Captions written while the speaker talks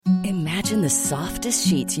Imagine the softest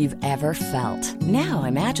sheets you've ever felt. Now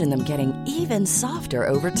imagine them getting even softer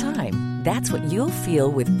over time. That's what you'll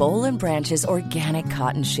feel with Boll and Branch's organic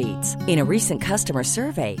cotton sheets. In a recent customer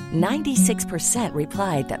survey, 96%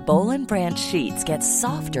 replied that Boll and Branch sheets get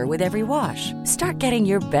softer with every wash. Start getting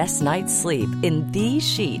your best night's sleep in these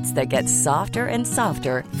sheets that get softer and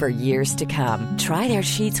softer for years to come. Try their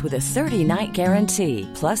sheets with a 30-night guarantee.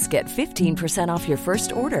 Plus, get 15% off your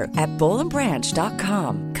first order at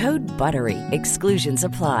bollandbranch.com. Code BUTTERY. Exclusions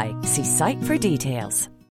apply. See site for details.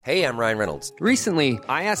 Hey, I'm Ryan Reynolds. Recently,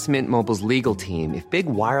 I asked Mint Mobile's legal team if big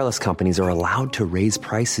wireless companies are allowed to raise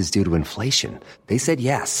prices due to inflation. They said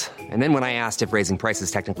yes. And then when I asked if raising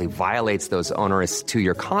prices technically violates those onerous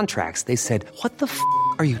two-year contracts, they said, "What the f***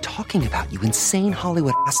 are you talking about, you insane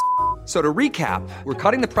Hollywood ass?" So to recap, we're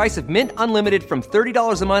cutting the price of Mint Unlimited from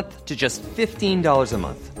 $30 a month to just $15 a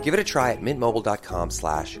month. Give it a try at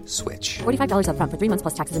mintmobile.com/switch. $45 up front for 3 months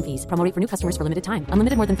plus taxes and fees. Promo rate for new customers for limited time.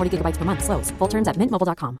 Unlimited more than 40 gigabytes per month. Slows full terms at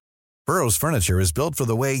mintmobile.com. Burrow's furniture is built for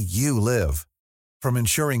the way you live. From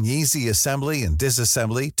ensuring easy assembly and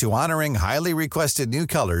disassembly to honoring highly requested new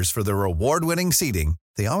colors for their award-winning seating,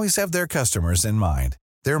 they always have their customers in mind.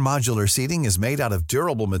 Their modular seating is made out of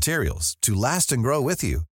durable materials to last and grow with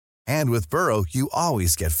you. And with Burrow, you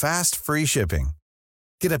always get fast, free shipping.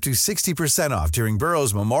 Get up to 60% off during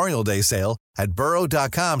Burrow's Memorial Day sale at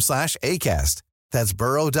burrow.com/ACAST. That's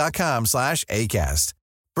burrow.com/ACAST.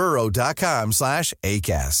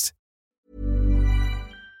 burrow.com/ACAST.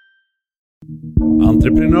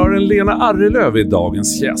 Entreprenören Lena Arrelöv är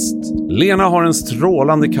dagens gäst. Lena har en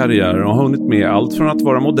strålande karriär och har hunnit med allt från att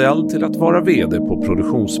vara modell till att vara vd på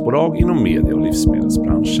produktionsbolag inom media- och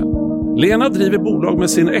livsmedelsbranschen. Lena driver bolag med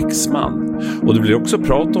sin exman och det blir också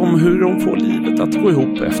prat om hur de får livet att gå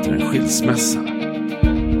ihop efter en skilsmässa.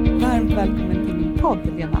 Varmt välkommen till min podd,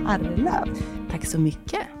 Lena Arrelöv. Tack så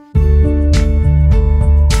mycket.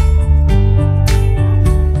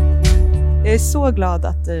 Jag är så glad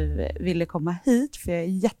att du ville komma hit, för jag är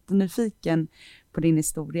jättenyfiken på din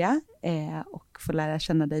historia och få lära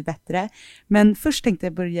känna dig bättre. Men först tänkte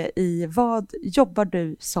jag börja i, vad jobbar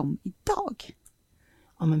du som idag?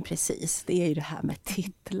 Ja, men precis. Det är ju det här med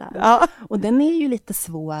titlar. Ja. Och den är ju lite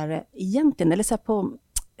svår egentligen. Eller så här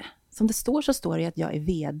som det står så står det att jag är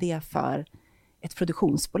vd för ett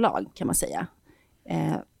produktionsbolag, kan man säga.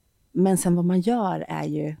 Men sen vad man gör är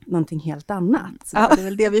ju någonting helt annat. Så det är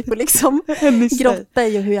väl det vi får liksom grotta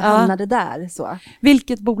i och hur jag hamnade där. Så.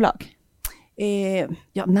 Vilket bolag?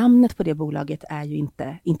 Namnet på det bolaget är ju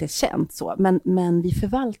inte känt så. Men vi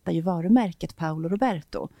förvaltar ju varumärket Paolo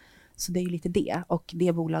Roberto. Så det är ju lite det. Och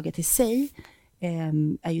det bolaget i sig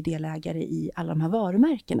är ju delägare i alla de här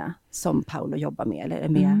varumärkena som Paolo jobbar med. Eller är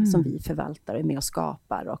med, som vi förvaltar och är med och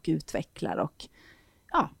skapar och utvecklar. Och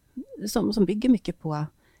som bygger mycket på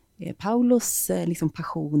Paulos liksom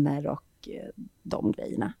passioner och de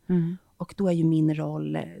grejerna. Och då är ju min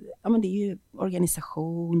roll, det är ju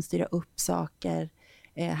organisation, styra upp saker.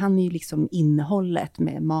 Han är ju liksom innehållet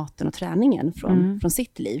med maten och träningen från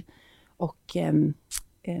sitt liv. Och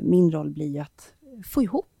min roll blir ju att få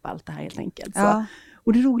ihop allt det här helt enkelt. Så.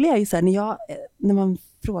 Och det roliga är ju så här, när man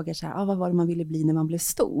frågar så här, vad var det man ville bli när man blev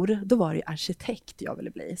stor? Då var det ju arkitekt jag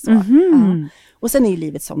ville bli. Så. Och sen är ju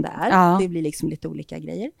livet som det är. Det blir liksom lite olika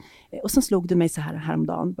grejer. Och sen slog det mig så här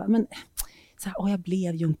häromdagen. Men så här, jag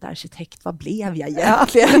blev ju inte arkitekt. Vad blev jag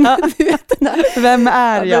egentligen? Vem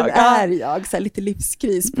är jag? Vem är jag? Så här, lite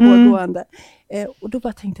livskris pågående. Och då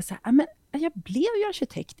bara tänkte jag så här, men jag blev ju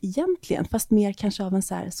arkitekt egentligen. Fast mer kanske av en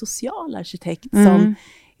så här social arkitekt som...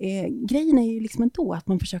 grejen är ju liksom ändå att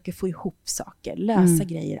man försöker få ihop saker, lösa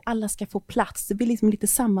grejer. Alla ska få plats. Det blir liksom lite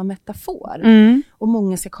samma metafor. Och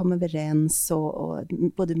många ska komma överens och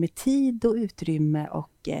både med tid och utrymme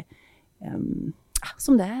och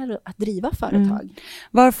som det är att driva företag.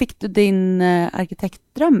 Var fick du din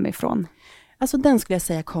arkitektdröm ifrån? Alltså den skulle jag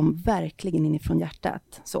säga kom verkligen inifrån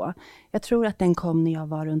hjärtat. Så. Jag tror att den kom när jag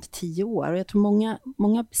var runt 10 år. Och jag tror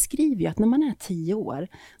många beskriver ju att när man är 10 år,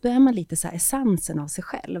 då är man lite så här essensen av sig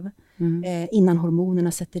själv. Innan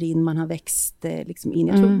hormonerna sätter in, man har växt liksom in.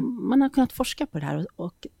 Jag tror man har kunnat forska på det här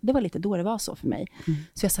och det var lite då det var så för mig.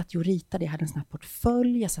 Så jag satt och ritade, jag hade en sån här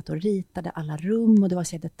portfölj, jag satt och ritade alla rum och det var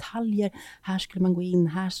så här detaljer. Här skulle man gå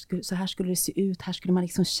in, så här skulle det se ut, här skulle man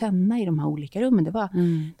liksom känna i de här olika rummen. Det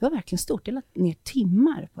var verkligen stort, jag lade ner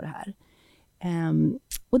timmar på det här.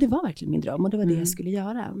 Och det var verkligen min dröm och det var det jag skulle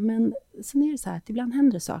göra. Men sen är det så här att ibland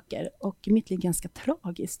händer saker och mitt liv är ganska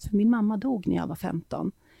tragiskt. För min mamma dog när jag var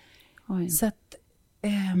 15. Oj. Så att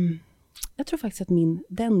jag tror faktiskt att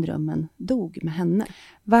den drömmen dog med henne.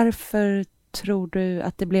 Varför tror du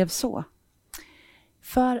att det blev så?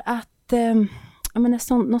 För att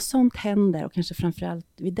när något sånt händer, och kanske framförallt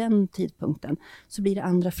vid den tidpunkten, så blir det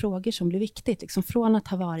andra frågor som blir viktigt. Liksom från att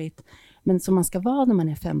ha varit, men som man ska vara när man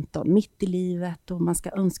är 15, mitt i livet, och man ska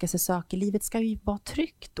önska sig saker. Livet ska ju vara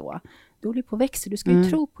tryggt då. Du håller på att växa, du ska ju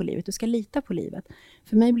tro på livet, du ska lita på livet.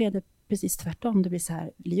 För mig blev det precis tvärtom. Det blir så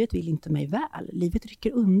här, livet vill inte mig väl. Livet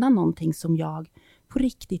rycker undan någonting som jag på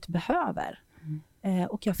riktigt behöver.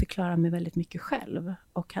 Och jag förklarar mig väldigt mycket själv.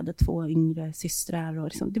 Och hade 2 yngre systrar. Och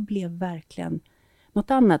liksom, det blev verkligen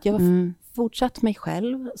något annat. Jag var fortsatt mig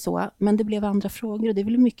själv. Så, men det blev andra frågor. Och det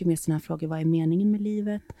blev mycket mer sådana här frågor. Vad är meningen med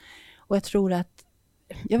livet? Och jag tror att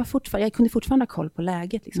jag kunde fortfarande ha koll på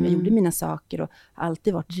läget. Liksom. Jag gjorde mina saker och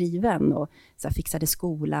alltid varit driven. Och så här, fixade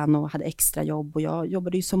skolan och hade extra jobb. Och jag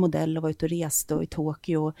jobbade ju som modell och var ute och reste och i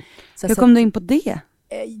Tokyo. Hur kom du in på det?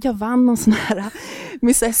 Jag vann någon sån här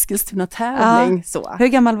Miss Eskilstuna-tävling. Ja. Så. Hur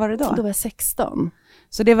gammal var du då? Då var jag 16.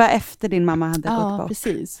 Så det var efter din mamma hade gått bort? Ja,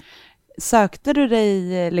 precis. Sökte du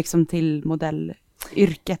dig liksom till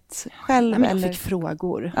modellyrket själv? Nej, eller? jag fick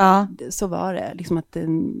frågor. Ja. Så var det. Liksom att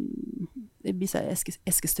det blir så här,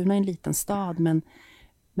 Eskilstuna är en liten stad, men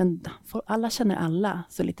alla känner alla,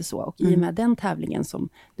 så lite så. Och i och med den tävlingen, som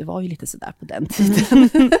det var ju lite sådär på den tiden,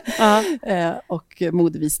 och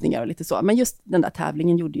modevisningar och lite så. Men just den där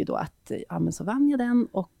tävlingen gjorde ju då att, men så vann jag den,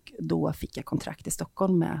 och då fick jag kontrakt i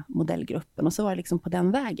Stockholm med modellgruppen. Och så var det liksom på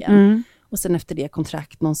den vägen. Och sen efter det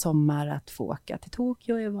kontrakt någon sommar att få åka till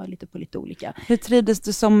Tokyo. Jag var lite på lite olika. Hur trivdes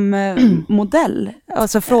du som modell?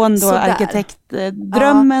 Alltså från då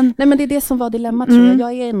arkitektdrömmen? Ja, nej, men det är det som var dilemmat, tror jag.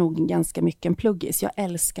 Jag är nog ganska mycket en pluggis. Jag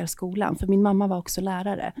älskar skolan, för min mamma var också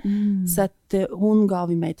lärare. Så att hon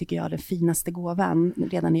gav mig, tycker jag, den finaste gåvan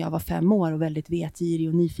redan när jag var 5 år och väldigt vetgirig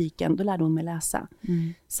och nyfiken. Då lärde hon mig läsa.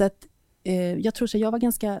 Så att jag tror så jag var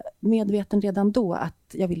ganska medveten redan då att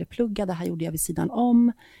jag ville plugga. Det här gjorde jag vid sidan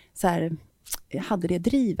om. Så här, jag hade det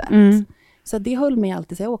drivet. Så det höll mig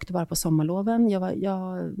alltid. Så jag åkte bara på sommarloven.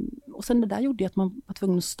 Och sen det där gjorde att man var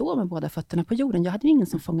tvungen att stå med båda fötterna på jorden. Jag hade ju ingen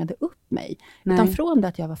som fångade upp mig. Nej. Utan från det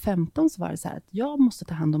att jag var 15 så var det så här att jag måste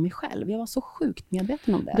ta hand om mig själv. Jag var så sjukt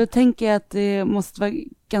medveten om det. Då tänker jag att det måste vara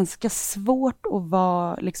ganska svårt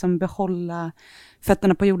att liksom behålla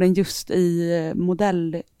fötterna på jorden just i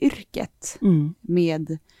modellyrket.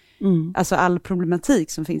 Med alltså all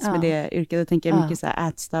problematik som finns med det yrket. Jag tänker mycket så här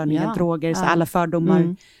ätstörningar, droger, så alla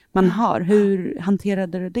fördomar man har. Hur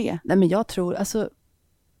hanterade du det? Nej, men jag tror, alltså,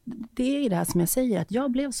 det är det här som jag säger, att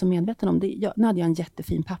jag blev så medveten om det. Nu hade jag en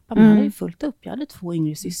jättefin pappa, men han hade ju fullt upp. Jag hade 2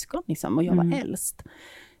 yngre syskon liksom, och jag var äldst.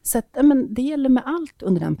 Så att, men det gäller med allt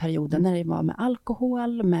under den perioden, när det var med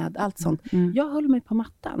alkohol, med allt sånt. Jag höll mig på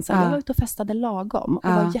mattan, så jag var ute och festade lagom. Och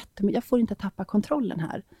var jag får inte tappa kontrollen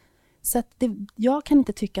här. Så att jag kan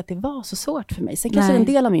inte tycka att det var så svårt för mig. Sen kanske en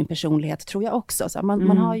del av min personlighet, tror jag också. Så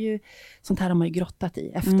man har ju, sånt här har man ju grottat i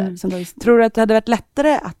efter. Tror du att det hade varit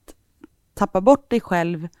lättare att tappa bort dig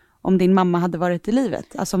själv om din mamma hade varit i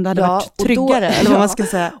livet? Alltså om det hade varit tryggare, eller vad man ska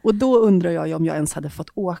säga. Och då undrar jag ju om jag ens hade fått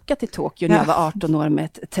åka till Tokyo när jag var 18 år med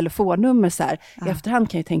ett telefonnummer. Så här. I efterhand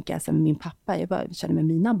kan jag tänka, så här, min pappa, jag känner med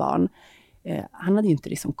mina barn. Han hade ju inte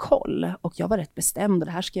liksom koll, och jag var rätt bestämd och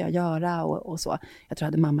det här ska jag göra och så. Jag tror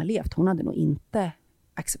hade mamma levt, hon hade nog inte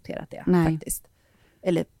accepterat det faktiskt.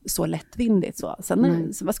 Eller så lättvindigt så.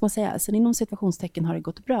 Sen, vad ska man säga, sen inom situationstecken har det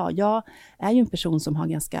gått bra. Jag är ju en person som har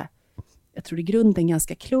ganska, jag tror i grunden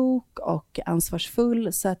ganska klok och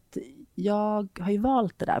ansvarsfull, så att jag har ju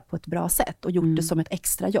valt det där på ett bra sätt och gjort det som ett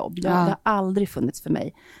extra jobb. Det har aldrig funnits för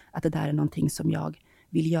mig att det där är någonting som jag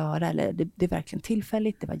vill göra, eller det är verkligen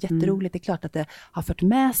tillfälligt, det var jätteroligt. Det är klart att det har fört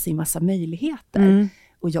med sig massa möjligheter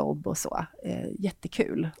och jobb och så.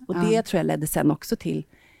 Jättekul. Och det tror jag ledde sen också till,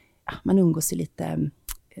 man umgås i lite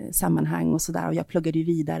sammanhang och sådär, och jag pluggade ju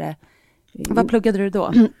vidare. Vad pluggade du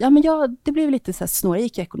då? Ja, men det blev lite så här snårig, jag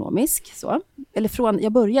gick ekonomisk så. Eller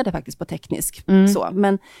jag började faktiskt på teknisk så,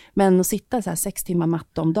 men att sitta så här 6 timmar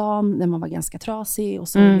matte om dagen när man var ganska trasig och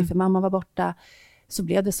så, för mamma var borta, så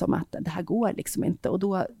blev det som att det här går liksom inte. Och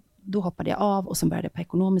då hoppade jag av och sen började jag på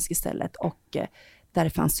ekonomisk istället. Och där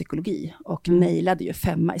fanns psykologi. Och nailade ju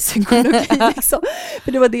 5 i psykologi. Liksom.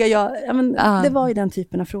 För det var det det var ju den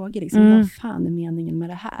typen av frågor. Liksom. Vad fan är meningen med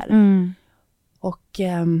det här? Och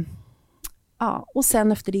och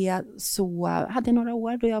sen efter det så hade jag några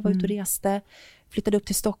år då jag var ute och reste. Flyttade upp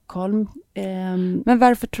till Stockholm. Men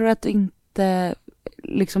varför tror du att du inte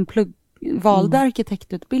liksom valde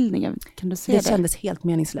arkitektutbildningen? Kan du se det? Det kändes helt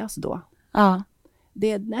meningslöst då. Ja.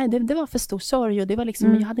 Det var för stor sorg, och det var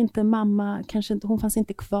liksom, jag hade inte mamma, kanske inte, hon fanns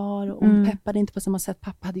inte kvar, och hon peppade inte på samma sätt,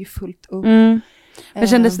 pappa hade ju fullt upp. Men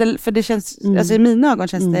kändes det, för det känns, alltså i mina ögon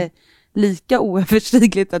känns det lika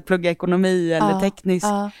oöverstigligt att plugga ekonomi eller teknisk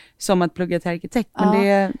som att plugga till arkitekt,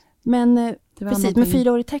 men Precis, men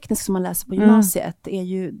 4-årig teknisk som man läser på gymnasiet,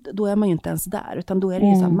 då är man ju inte ens där. Utan då är det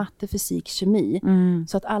ju så här, matte, fysik, kemi.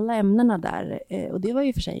 Så att alla ämnena där, och det var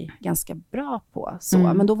ju för sig ganska bra på.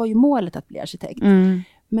 Men då var ju målet att bli arkitekt.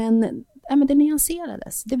 Men det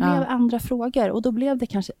nyanserades. Det blev andra frågor. Och då blev det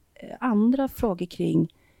kanske andra frågor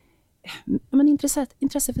kring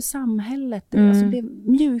intresse för samhället. Alltså det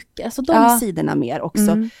mjuka, alltså de sidorna mer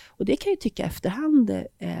också. Och det kan jag ju tycka efterhand,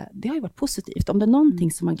 det har ju varit positivt. Om det är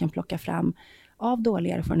någonting som man kan plocka fram av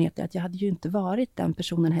dåliga erfarenheter, att jag hade ju inte varit den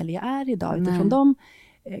personen heller jag är idag. Utifrån dem,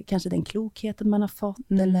 kanske den klokheten man har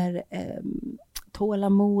fått, eller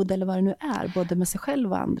tålamod, eller vad det nu är, både med sig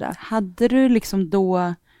själv och andra. Hade du liksom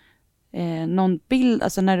då någon bild,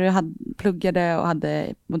 alltså när du pluggade och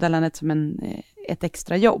hade modellandet som ett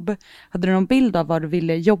extra jobb, hade du någon bild av vad du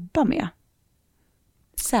ville jobba med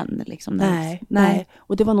sen? Liksom, nej.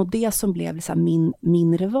 Och det var nog det som blev liksom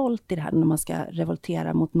min revolt i det här, när man ska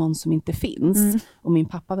revoltera mot någon som inte finns. Och min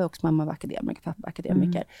pappa var också, mamma var akademiker, pappa var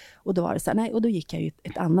akademiker. Och då var det så här, och då gick jag ju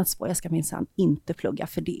ett annat spår. Jag ska minsann inte plugga,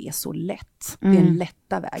 för det är så lätt. Det är den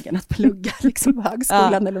lätta vägen att plugga liksom på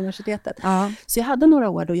högskolan eller universitetet. Så jag hade några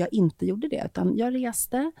år då jag inte gjorde det, utan jag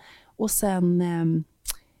reste och sen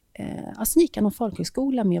alltså gick jag någon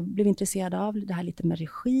folkhögskola med, blev intresserad av det här lite med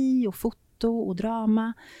regi och foto och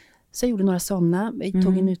drama. Så jag gjorde några sådana. Jag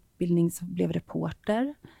tog en utbildning, så blev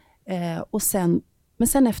reporter. Men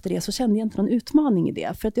sen efter det så kände jag inte någon utmaning i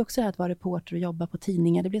det. För att det också är att vara reporter och jobba på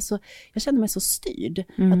tidningar. Jag kände mig så styrd.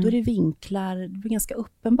 Att då är det vinklar, det blir ganska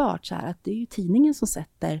uppenbart så här, att det är ju tidningen som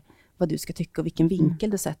sätter vad du ska tycka och vilken vinkel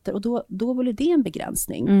du sätter. Och då var det en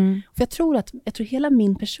begränsning. För jag tror hela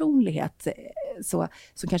min personlighet, så,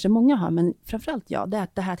 som kanske många har, men framförallt det är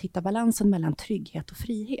att det här att hitta balansen mellan trygghet och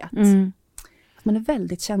frihet. Att man är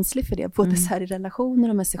väldigt känslig för det, både så här i relationer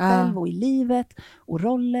och med sig själv och i livet och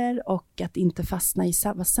roller, och att inte fastna i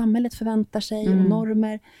vad samhället förväntar sig och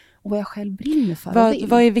normer och vad jag själv brinner för.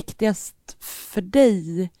 Vad är viktigast för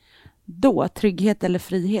dig då? Trygghet eller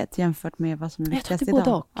frihet jämfört med vad som är viktigast idag? Jag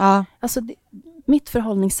tror det både och. Alltså mitt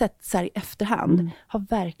förhållningssätt så här i efterhand har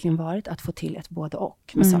verkligen varit att få till ett både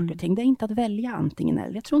och med saker och ting. Det är inte att välja antingen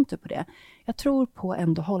eller. Jag tror inte på det. Jag tror på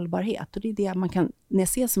ändå hållbarhet. Och det är det man kan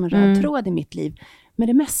se som en röd tråd i mitt liv. Med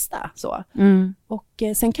det mesta. Så. Och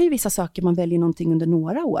sen kan ju vissa saker man väljer någonting under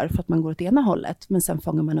några år för att man går åt ena hållet. Men sen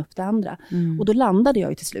fångar man upp det andra. Och då landade jag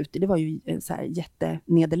ju till slut. Det var ju så här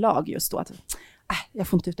jättenederlag just då. Att jag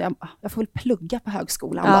får inte ut det. Jag får väl plugga på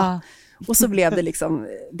högskolan då. Och så blev det liksom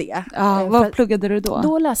det. Vad pluggade du då?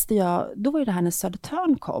 Då var ju det här när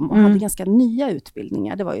Södertörn kom och hade ganska nya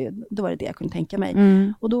utbildningar. Då var det jag kunde tänka mig.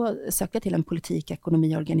 Och då sökte jag till en politik,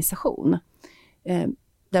 ekonomi och organisation.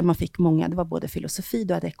 Där man fick många, det var både filosofi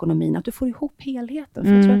och ekonomin, att du får ihop helheten.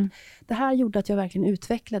 För jag tror att det här gjorde att jag verkligen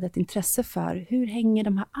utvecklade ett intresse för hur hänger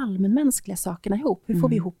de här allmänmänskliga sakerna ihop? Hur får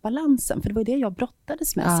vi ihop balansen? För det var det jag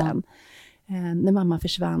brottades med sen. När mamma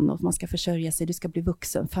försvann och man ska försörja sig, du ska bli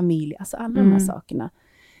vuxen, familj, alltså alla de här sakerna.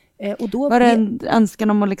 Och då var det en önskan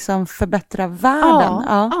om att liksom förbättra världen?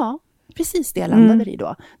 Ja, precis det jag landade i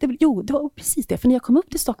då. Det var precis det, för när jag kom upp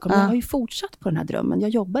till Stockholm, jag har ju fortsatt på den här drömmen. Jag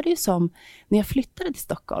jobbade ju när jag flyttade till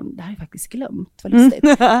Stockholm, det här är faktiskt glömt, vad lustigt.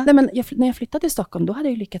 Nej, men när jag flyttade till Stockholm, då hade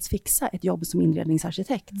jag ju lyckats fixa ett jobb som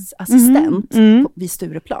inredningsarkitektassistent vid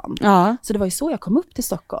Stureplan. Så det var ju så jag kom upp till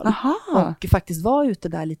Stockholm. Och faktiskt var ute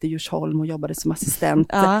där lite i Djursholm och jobbade som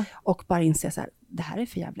assistent. Och bara inse så här, det här är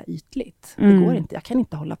för jävla ytligt. Det går inte. Jag kan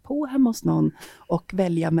inte hålla på hemma hos någon och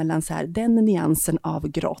välja mellan så här, den nyansen av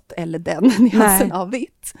grått eller den nyansen av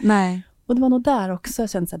vitt. Nej. Och det var nog där också jag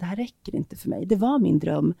kände att det här räcker inte för mig. Det var min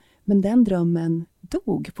dröm, men den drömmen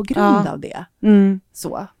dog på grund av det.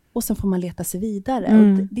 Så. Och sen får man leta sig vidare.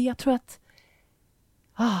 Och det jag tror att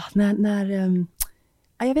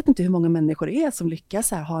jag vet inte hur många människor det är som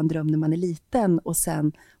lyckas ha en dröm när man är liten och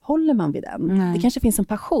sen håller man vid den. Det kanske finns en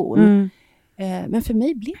passion. Men för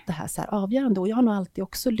mig blir det här så här avgörande, och jag har nog alltid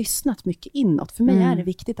också lyssnat mycket inåt. För mig är det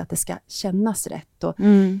viktigt att det ska kännas rätt, och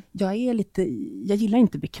jag gillar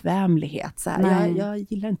inte bekvämlighet så här. Jag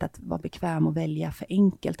gillar inte att vara bekväm och välja för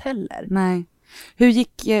enkelt heller. Nej. Hur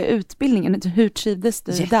gick utbildningen? Hur trivdes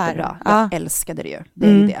du där? Jättebra. Jag älskade det ju. Det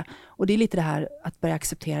är ju det. Och det är lite det här att börja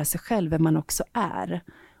acceptera sig själv, vem man också är.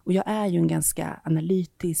 Och jag är ju en ganska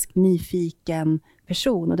analytisk, nyfiken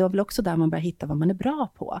person. Och det var väl också där man började hitta vad man är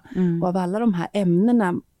bra på. Och av alla de här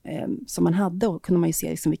ämnena som man hade, och kunde man ju se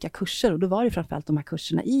liksom vilka kurser. Och då var det framförallt de här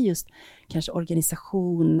kurserna i just kanske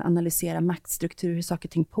organisation, analysera maktstruktur, hur saker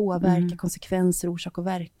och ting påverkar, konsekvenser, orsak och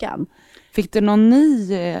verkan. Fick du någon ny,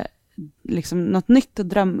 liksom något nytt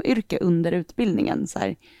drömyrke under utbildningen? Så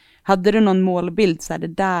här? Hade du någon målbild? Så här, det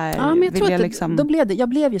där men jag tror att liksom... jag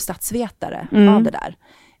blev ju statsvetare av det där.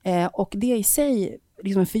 Och det i sig,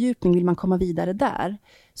 liksom en fördjupning, vill man komma vidare där,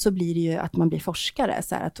 så blir det ju att man blir forskare.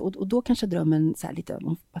 Så här, och då kanske drömmen så här, lite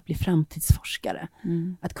om att bli framtidsforskare.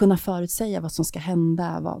 Att kunna förutsäga vad som ska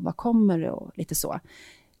hända, vad kommer och lite så.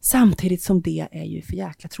 Samtidigt som det är ju för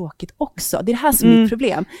jäkla tråkigt också. Det är det här som är mitt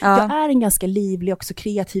problem. Jag är en ganska livlig, också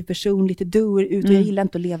kreativ person, lite doer ut, och jag gillar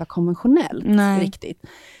inte att leva konventionellt riktigt.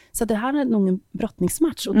 Så det här är nog en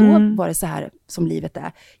brottningsmatch. Och då var det så här som livet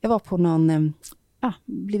är. Jag var på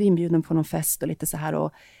blev inbjuden på någon fest och lite så här.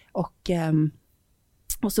 Och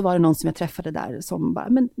så var det någon som jag träffade där som bara,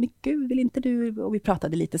 men gud, vill inte du? Och vi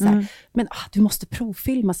pratade lite så här, men du måste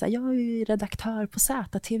provfilma. Så här, jag är ju redaktör på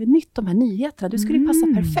ZTV-nytt, de här nyheterna. Du skulle ju passa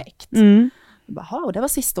perfekt. Jag bara, och det var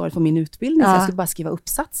sista året på min utbildning, så jag skulle bara skriva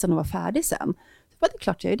uppsatsen och vara färdig sen. Det är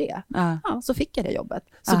klart jag är det. Så fick jag det jobbet.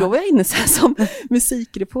 Så då var jag inne så här som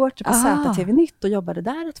musikreporter på ZTV-nytt och jobbade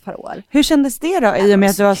där ett par år. Hur kändes det då? I och med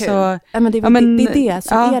att du var så... det är det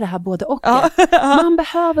som är det här både och. Man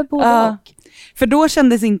behöver både och. För då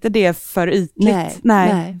kändes inte det för ytligt.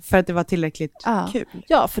 Nej. För att det var tillräckligt kul.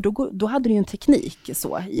 Ja, för då hade du ju en teknik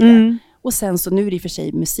så i det. Och sen så nu är det i och för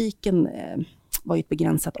sig musiken... var ju ett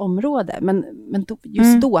begränsat område. Men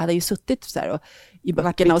då hade jag ju suttit så här och, i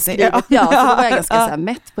böckerna och skrivit. Så då var jag ganska så här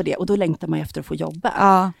mätt på det. Och då längtar man efter att få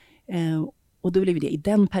jobba. Och då blev det i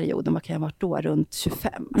den perioden, vad kan jag ha varit då? Runt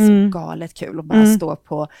 25. Alltså galet kul att bara stå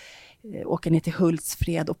på, åka ner till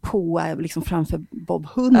Hultsfred och på liksom framför Bob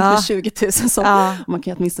Hund med 20 000. Som, man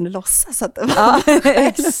kan ju åtminstone låtsas att det var.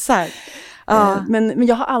 Exakt. Men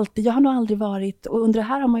jag har nog aldrig varit, och under det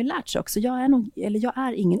här har man ju lärt sig också, jag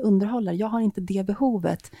är ingen underhållare, jag har inte det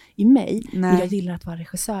behovet i mig, men jag gillar att vara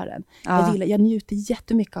regissören. Jag njuter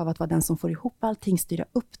jättemycket av att vara den som får ihop allting, styra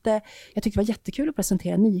upp det. Jag tyckte det var jättekul att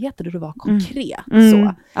presentera nyheter då det var konkret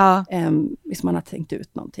liksom man har tänkt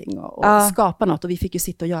ut någonting och skapa något, och vi fick ju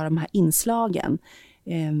sitta och göra de här inslagen.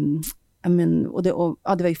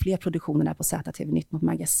 Det var ju fler produktioner där på ZTV-nytt, något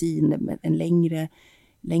magasin, en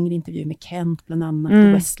längre intervju med Kent bland annat, och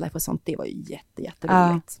Westlife och sånt. Det var ju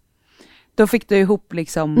jätteroligt. Då fick du ihop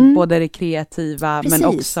liksom både det kreativa men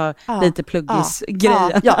också lite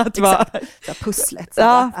pluggis-grejen. Pusslet.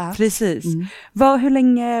 Precis.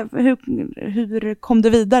 Hur kom du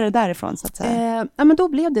vidare därifrån så att säga? Men då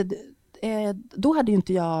blev det, då hade ju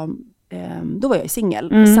inte jag, då var jag ju singel.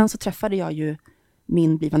 Och sen så träffade jag ju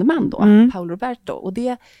min blivande man då, Paolo Roberto. Och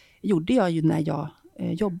det gjorde jag ju när jag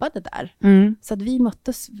jobbade där. Så att vi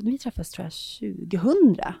träffades tror jag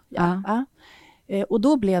 2000. Och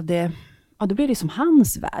då blev det som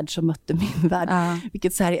hans värld som mötte min värld.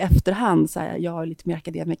 Vilket så här i efterhand, så här, jag är lite mer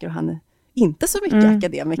akademiker och han är inte så mycket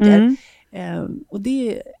akademiker.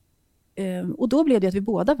 Och då blev det att vi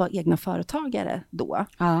båda var egna företagare då.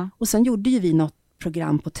 Och sen gjorde ju vi något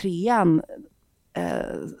program på 3:an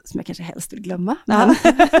som jag kanske helst vill glömma.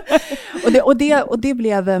 och det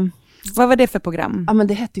blev... Vad var det för program? Ja, men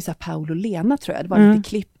det hette ju så här Paolo och Lena, tror jag. Det var lite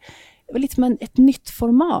klipp. Det var lite som ett nytt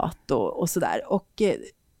format och sådär. Och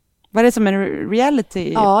var det som en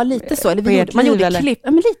reality? Ja, lite så. Eller man gjorde klipp.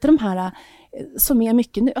 Ja, men lite de här som är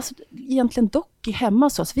mycket nu. Alltså egentligen dock hemma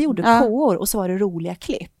hos oss. Vi gjorde KO:or och så var det roliga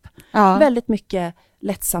klipp. Väldigt mycket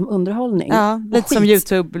lättsam underhållning. Lite som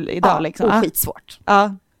YouTube idag liksom. Och skitsvårt.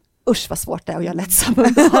 Usch vad svårt det är att göra lättsam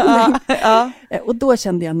underhållning. Och då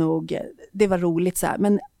kände jag nog, det var roligt så här,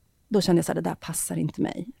 men då kände jag så här, det där passar inte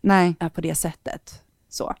mig. Nej. På det sättet.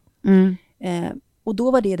 Så. Och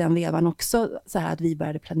då var det den vevan också så här att vi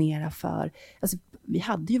började planera för, alltså vi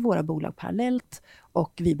hade ju våra bolag parallellt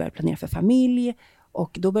och vi började planera för familj,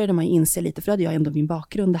 och då började man ju inse lite, för då hade jag ändå min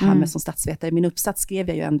bakgrund det här med som statsvetare. Min uppsats skrev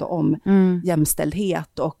jag ju ändå om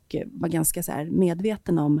jämställdhet och var ganska så här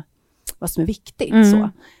medveten om vad som är viktigt. Så.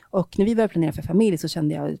 Och när vi började planera för familj så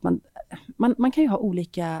kände jag att man kan ju ha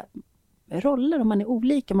olika roller och man är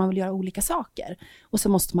olika, man vill göra olika saker. Och så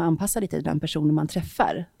måste man anpassa lite till den personen man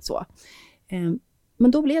träffar. Så.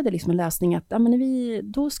 Men då blev det liksom en lösning att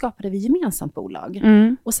då skapade vi gemensamt bolag.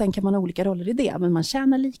 Och sen kan man ha olika roller i det. Men man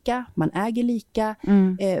tjänar lika, man äger lika.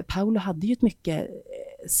 Paolo hade ju ett mycket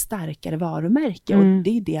starkare varumärke och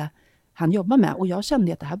det är det han jobbar med. Och jag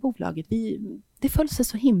kände att det här bolaget, det föll sig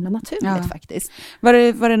så himla naturligt faktiskt.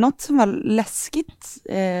 Var det något som var läskigt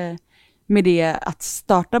med det att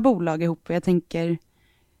starta bolag ihop? Jag tänker,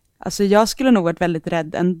 alltså jag skulle nog varit väldigt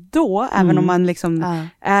rädd ändå, även om man liksom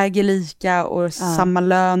äger lika och samma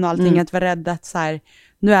lön och allting, att vara rädd att så här,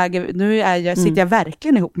 sitter jag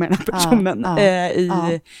verkligen ihop med den här personen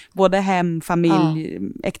i både hem, familj,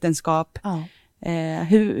 äktenskap.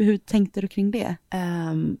 Hur tänkte du kring det?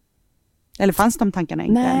 Eller fanns de tankarna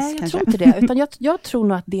inte ens? Nej, jag tror inte det. Utan jag tror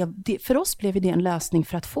nog att det för oss blev det en lösning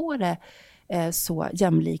för att få det så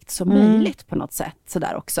jämlikt som möjligt på något sätt. Så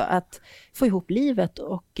där också. Att få ihop livet.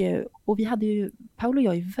 Och vi hade ju, Paolo och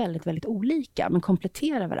jag är väldigt, väldigt olika. Men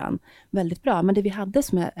kompletterar varandra väldigt bra. Men det vi hade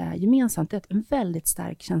som är gemensamt är en väldigt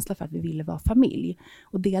stark känsla för att vi ville vara familj.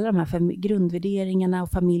 Och dela de här grundvärderingarna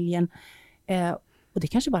och familjen. Och det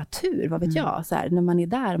är kanske bara tur, vad vet jag. Så här, när man är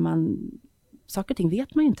där, saker och ting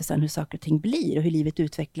vet man ju inte sen hur saker och ting blir. Och hur livet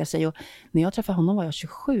utvecklar sig. Och när jag träffade honom var jag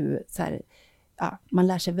 27. Så här, ja, man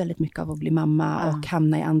lär sig väldigt mycket av att bli mamma och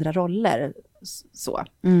hamna i andra roller. Så.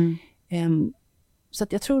 Så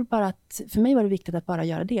att jag tror bara att för mig var det viktigt att bara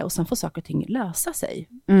göra det och sen få saker och ting lösa sig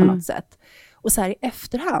på något sätt. Och så här i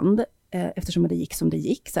efterhand, eftersom det gick som det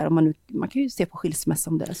gick, så här, om man kan ju se på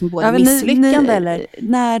skilsmässa som både misslyckande eller...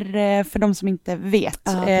 När, för de som inte vet,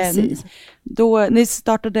 då ni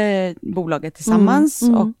startade bolaget tillsammans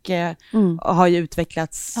och har ju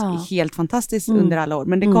utvecklats helt fantastiskt under alla år.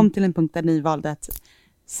 Men det kom till en punkt där ni valde att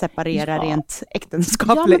separera rent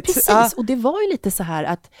äktenskapligt. Ja, men precis. Och det var ju lite så här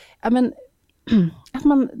att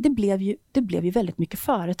det blev ju väldigt mycket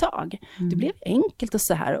företag. Det blev enkelt och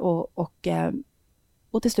så här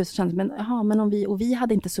och till slut så kände jag, men om vi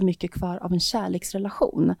hade inte så mycket kvar av en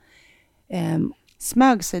kärleksrelation.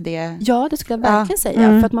 Smög sig det? Ja, det skulle jag verkligen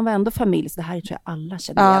säga. För att man var ändå familj, så det här tror jag alla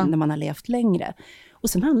känner igen när man har levt längre. Och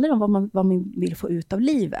sen handlar det om vad man vill få ut av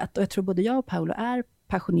livet. Och jag tror både jag och Paolo är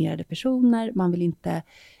passionerade personer. Man vill inte,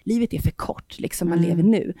 livet är för kort, liksom man lever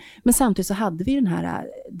nu. Men samtidigt så hade vi den här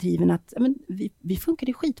driven att vi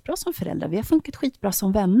funkade skitbra som föräldrar. Vi har funkat skitbra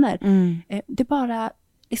som vänner. Det är bara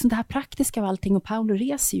liksom det här praktiska av allting, och Paolo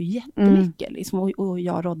reser ju jättemycket liksom, och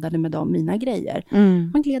jag roddade med dem mina grejer.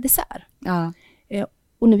 Man gled isär.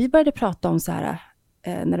 Och när vi började prata om så här,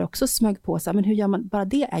 när det också smög på så här, men hur gör man, bara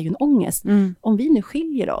det är ju en ångest. Om vi nu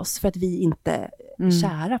skiljer oss för att vi inte är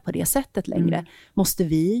kära på det sättet längre, måste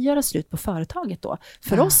vi göra slut på företaget då?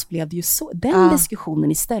 För oss blev det ju så, den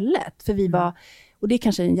diskussionen istället, för vi var, och det är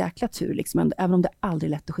kanske en jäkla tur liksom, även om det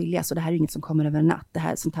aldrig är lätt att skilja, så det här är inget som kommer över en natt.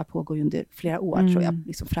 Sånt här pågår ju under flera år tror jag,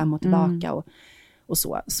 liksom fram och tillbaka och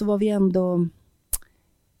så var vi ändå.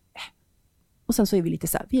 Och sen så är vi lite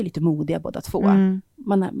så här, vi är lite modiga båda två.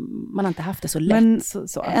 Man har inte haft det så lätt. Men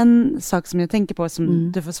så. En sak som jag tänker på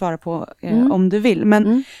som du får svara på om du vill.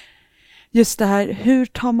 Men just det här, hur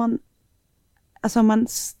tar man, alltså om man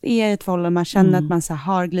är i ett förhållande, man känner att man så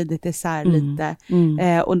har glidit isär lite.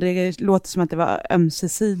 Och det låter som att det var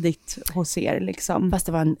ömsesidigt hos er. Liksom. Fast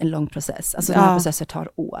det var en lång process. Alltså den här processen tar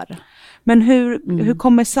år. Men hur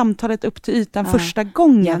kommer samtalet upp till ytan första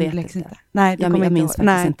gången? Jag vet liksom inte. Nej, jag minns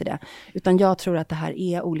faktiskt inte det. Utan jag tror att det här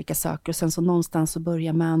är olika saker. Och sen så någonstans så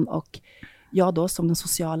börjar man, och jag då som den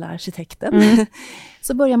sociala arkitekten,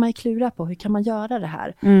 så börjar man ju klura på hur kan man göra det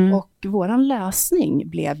här. Och våran lösning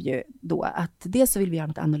blev ju då att dels så vill vi göra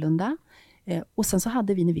något annorlunda. Och sen så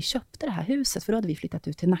hade vi, när vi köpte det här huset, för då hade vi flyttat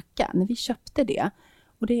ut till Nacka. När vi köpte det,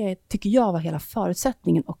 och det tycker jag var hela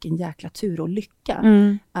förutsättningen och en jäkla tur och lycka,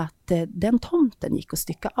 att den tomten gick att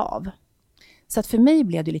stycka av. Så att för mig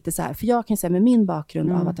blev det lite så här, för jag kan säga med min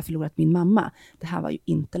bakgrund av att ha förlorat min mamma, det här var ju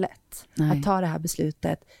inte lätt. Nej. Att ta det här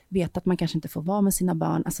beslutet, veta att man kanske inte får vara med sina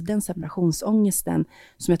barn, alltså den separationsångesten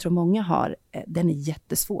som jag tror många har, den är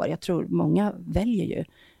jättesvår. Jag tror många väljer ju,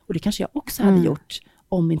 och det kanske jag också hade gjort,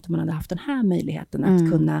 om inte man hade haft den här möjligheten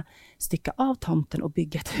att kunna stycka av tomten och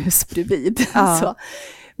bygga ett hus bredvid. Så.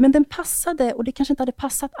 Men den passade, och det kanske inte hade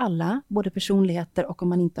passat alla, både personligheter och om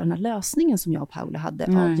man inte har den här lösningen som jag och Paolo hade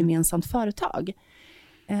av gemensamt företag.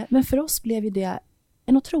 Men för oss blev ju det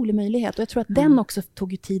en otrolig möjlighet, och jag tror att den också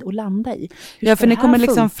tog ju tid att landa i. Ja, för ni kommer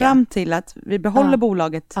liksom fram till att vi behåller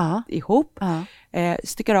bolaget ihop,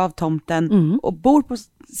 styckar av tomten och bor på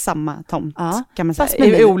samma tomt, kan man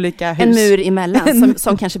säga, i olika hus. En mur emellan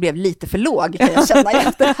som kanske blev lite för låg, kan jag känna i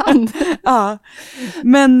efterhand.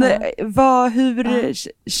 Men hur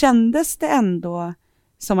kändes det ändå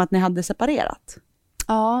som att ni hade separerat?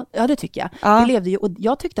 Ja, det tycker jag. Vi levde ju, och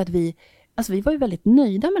jag tyckte att vi var ju väldigt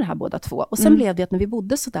nöjda med det här båda två. Och sen blev det att när vi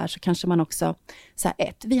bodde så där, så kanske man också,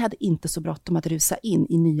 vi hade inte så bråttom att rusa in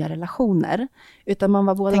i nya relationer. Utan man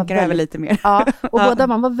var båda... Tänker över lite mer. Och båda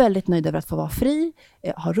man var väldigt nöjda över att få vara fri,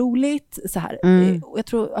 ha roligt, så här. Och jag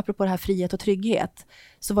tror, apropå det här frihet och trygghet,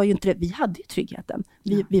 så var ju inte det, vi hade ju tryggheten.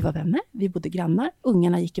 Vi var vänner, vi bodde grannar,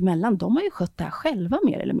 ungarna gick emellan. De har ju skött det här själva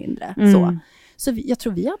mer eller mindre. Så jag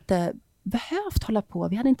tror vi hade behövt hålla på.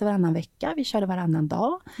 Vi hade inte varannan vecka, vi körde varannan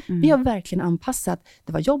dag. Vi har verkligen anpassat.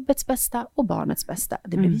 Det var jobbets bästa och barnets bästa.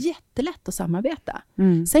 Det blev jättelätt att samarbeta.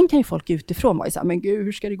 Sen kan ju folk utifrån vara så här, men gud,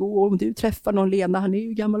 hur ska det gå om du träffar någon, Lena, han är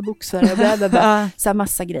ju gammal boxare, så här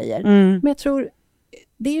massa grejer. Men jag tror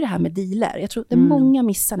det är ju det här med dealer. Jag tror det är många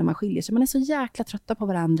missar när man skiljer sig. Man är så jäkla trötta på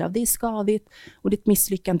varandra och det är skadligt och det är ett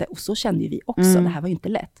misslyckande. Och så kände ju vi också. Det här var ju inte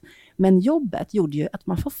lätt. Men jobbet gjorde ju att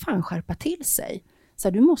man får fan skärpa till sig. Så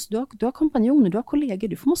här, du har kompanjoner, du har kollegor,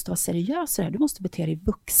 du måste vara seriös här, du måste bete dig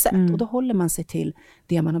vuxet. Och då håller man sig till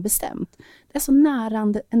det man har bestämt. Det är så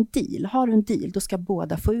nära en deal. Har du en deal, då ska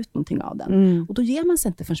båda få ut någonting av den. Och då ger man sig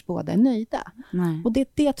inte förrän båda är nöjda. Nej. Och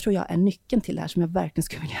det tror jag är nyckeln till det här som jag verkligen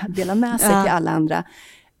skulle vilja dela med sig till alla andra.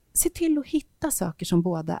 Se till att hitta saker som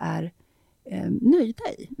båda är nöjda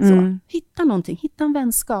i. Så, hitta någonting, hitta en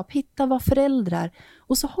vänskap, hitta vad föräldrar,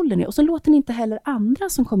 och så håller ni, och så låter ni inte heller andra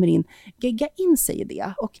som kommer in gegga in sig i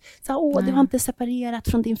det och så du har inte separerat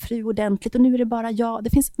från din fru ordentligt och nu är det bara jag. Det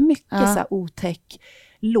finns mycket så här otäck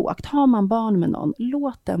lågt. Har man barn med någon,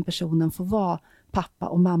 låt den personen få vara pappa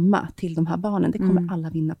och mamma till de här barnen. Det kommer alla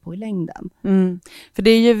vinna på i längden. För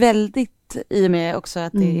det är ju väldigt, i och med också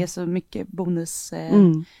att det är så mycket bonus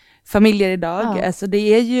familjer idag. Ja. Alltså det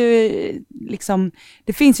är ju liksom,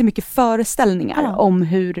 det finns ju mycket föreställningar om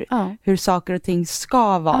hur saker och ting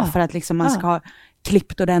ska vara för att liksom man ska ha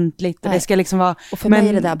klippt ordentligt och det ska liksom vara. Och för mig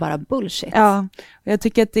är det där bara bullshit. Ja, och jag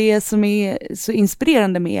tycker att det som är så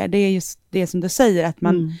inspirerande med det är just det som du säger, att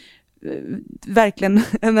man verkligen,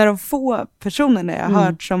 när de få personerna jag har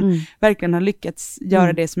hört som verkligen har lyckats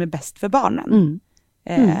göra det som är bäst för barnen.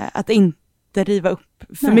 Att inte riva upp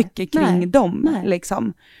för mycket kring dem.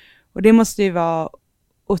 Liksom. Och det måste ju vara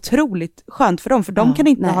otroligt skönt för dem, för de kan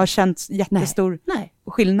inte ha känt jättestor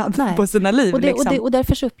skillnad på sina liv. Och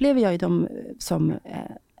därför så upplever jag ju dem som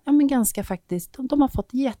men ganska faktiskt, de har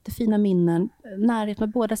fått jättefina minnen, närhet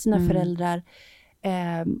med båda sina föräldrar,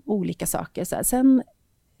 olika saker. Så här. Sen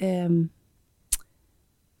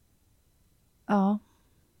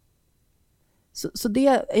Så det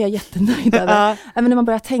är jag jättenöjd över. Även när man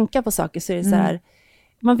börjar tänka på saker så är det så här,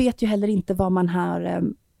 man vet ju heller inte vad man har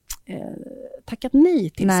tackat nej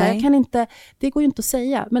till. Så jag kan inte, det går ju inte att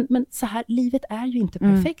säga. Men så här, livet är ju inte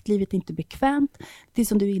perfekt. Livet är inte bekvämt. Det är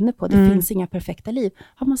som du är inne på, det finns inga perfekta liv.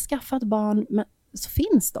 Har man skaffat barn, så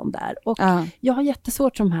finns de där. Och jag har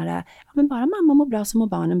jättesvårt som här, men bara mamma mår bra så mår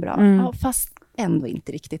barnen bra. Ja, fast ändå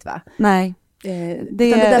inte riktigt, va? Nej.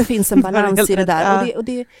 Det där finns en balans i det där. Och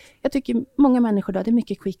det, jag tycker många människor då, det är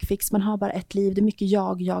mycket quick fix. Man har bara ett liv, det är mycket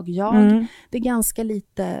jag. Det är ganska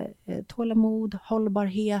lite tålamod,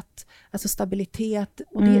 hållbarhet, alltså stabilitet.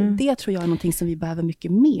 Och det tror jag är någonting som vi behöver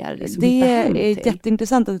mycket mer. Liksom, det är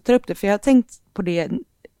jätteintressant att du tar upp det, för jag har tänkt på det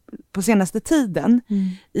på senaste tiden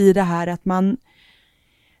i det här att man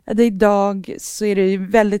idag så är det ju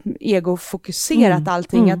väldigt egofokuserat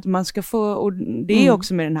allting, att man ska få, och det är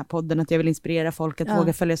också med den här podden att jag vill inspirera folk att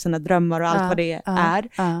våga följa sina drömmar och allt vad det är.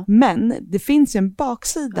 Men det finns ju en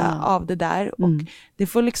baksida av det där, och det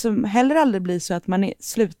får liksom heller aldrig bli så att man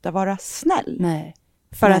slutar vara snäll.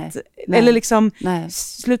 Eller liksom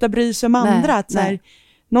sluta bry sig om andra. Att så här,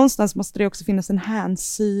 någonstans måste det också finnas en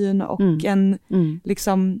hänsyn och en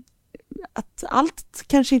liksom, att allt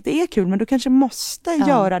kanske inte är kul, men du kanske måste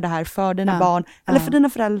göra det här för dina barn eller för dina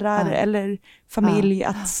föräldrar eller familj,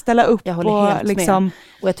 att ställa upp. Jag håller helt liksom med.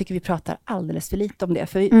 Och jag tycker vi pratar alldeles för lite om det,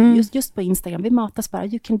 för just på Instagram, vi matas bara,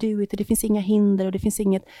 you can do it, och det finns inga hinder och det finns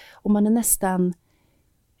inget, och man är nästan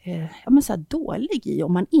så här dålig i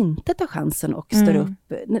om man inte tar chansen och står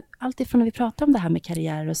upp. Alltifrån när vi pratar om det här med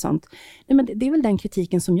karriär och sånt, men det är väl den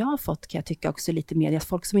kritiken som jag har fått, kan jag tycka också lite mer,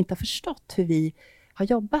 folk som inte har förstått hur vi har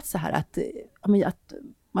jobbat så här, att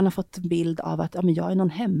man har fått en bild av att jag är någon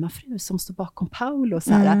hemmafru som står bakom Paolo.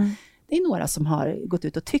 Så här. Det är några som har gått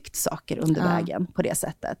ut och tyckt saker under vägen på det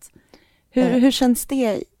sättet. Hur känns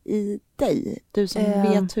det i dig? Du som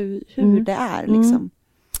vet hur det är. Liksom.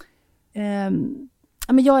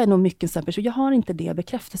 Men jag är nog mycket en sån person. Jag har inte det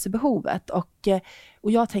bekräftelsebehovet. Och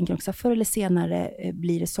jag tänker också att förr eller senare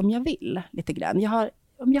blir det som jag vill. Lite grann.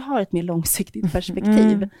 Om jag har ett mer långsiktigt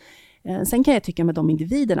perspektiv. Sen kan jag tycka med de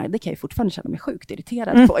individerna, det kan jag fortfarande känna mig sjukt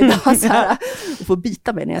irriterad på idag, så här, och få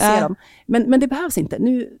bita mig när jag ser dem. Men det behövs inte.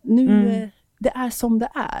 Nu det är som det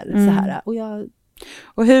är. Så här.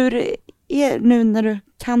 Och hur är nu när du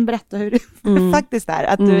kan berätta hur det faktiskt är,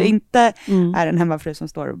 att du inte är en hemmafru som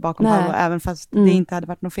står bakom Paolo, även fast det inte hade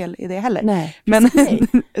varit något fel i det heller. Nej, men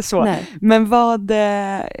men vad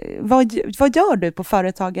gör du på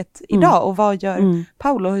företaget idag, och vad gör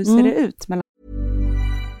Paolo? Hur ser det ut mellan?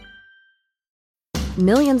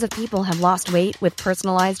 Millions of people have lost weight with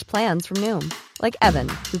personalized plans from Noom. Like Evan,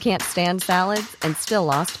 who can't stand salads and still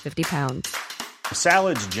lost 50 pounds.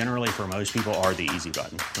 Salads generally for most people are the easy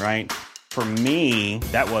button, right? For me,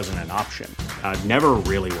 that wasn't an option. I never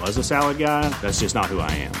really was a salad guy. That's just not who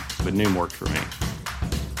I am. But Noom worked for me.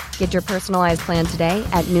 Get your personalized plan today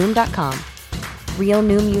at Noom.com. Real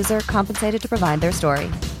Noom user compensated to provide their story.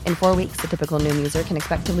 In 4 weeks, the typical Noom user can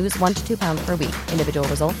expect to lose 1 to 2 pounds per week. Individual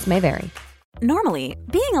results may vary. Normally,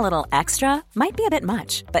 being a little extra might be a bit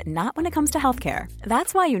much, but not when it comes to healthcare.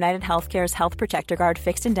 That's why United Healthcare's Health Protector Guard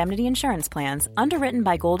fixed indemnity insurance plans, underwritten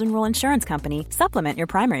by Golden Rule Insurance Company, supplement your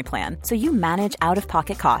primary plan so you manage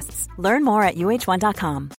out-of-pocket costs. Learn more at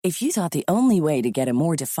uh1.com. If you thought the only way to get a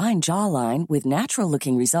more defined jawline with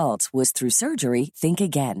natural-looking results was through surgery, think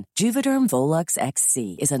again. Juvederm Volux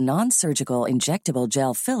XC is a non-surgical injectable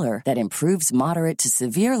gel filler that improves moderate to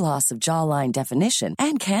severe loss of jawline definition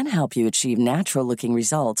and can help you achieve natural-looking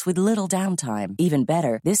results with little downtime. Even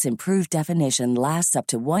better, this improved definition lasts up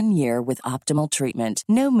to 1 year with optimal treatment.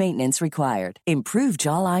 No maintenance required. Improve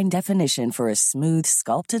jawline definition for a smooth,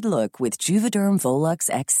 sculpted look with Juvederm Volux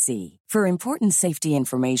XC. For important safety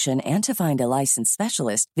information and to find a licensed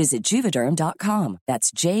specialist, visit Juvederm.com.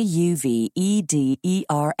 That's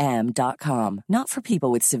Juvederm.com. Not for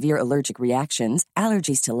people with severe allergic reactions,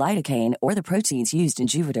 allergies to lidocaine, or the proteins used in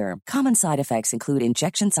Juvederm. Common side effects include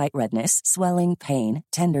injection site redness, swelling, pain,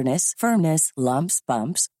 tenderness, firmness, lumps,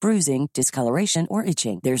 bumps, bruising, discoloration, or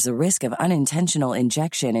itching. There's a risk of unintentional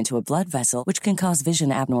injection into a blood vessel, which can cause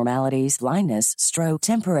vision abnormalities, blindness, stroke,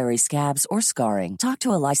 temporary scabs, or scarring. Talk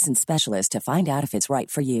to a licensed specialist to find out if it's right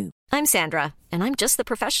for you. I'm Sandra, and I'm just the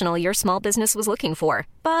professional your small business was looking for.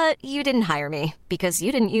 But you didn't hire me because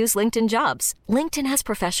you didn't use LinkedIn Jobs. LinkedIn has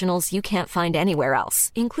professionals you can't find anywhere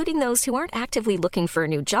else, including those who aren't actively looking for a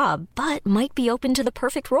new job, but might be open to the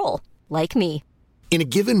perfect role, like me. In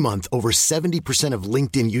a given month, over 70% of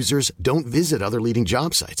LinkedIn users don't visit other leading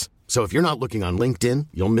job sites. So if you're not looking on LinkedIn,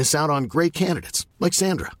 you'll miss out on great candidates like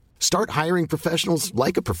Sandra. Start hiring professionals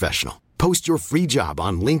like a professional. Post your free job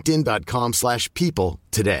on linkedin.com/people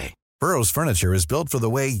today. Burrow's furniture is built for the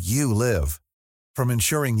way you live. From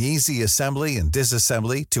ensuring easy assembly and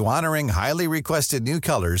disassembly to honoring highly requested new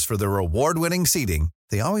colors for their award-winning seating,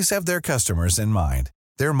 they always have their customers in mind.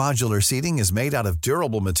 Their modular seating is made out of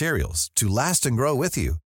durable materials to last and grow with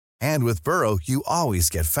you. And with Burrow, you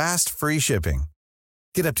always get fast, free shipping.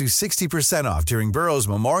 Get up to 60% off during Burrow's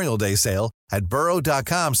Memorial Day sale at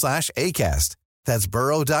burrow.com/ACAST. That's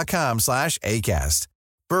burrow.com/ACAST.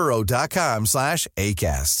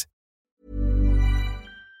 burrow.com/ACAST.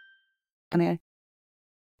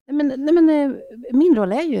 Min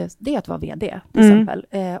roll är ju det att vara vd till exempel.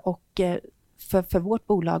 Och för vårt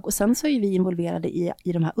bolag. Och sen så är vi involverade i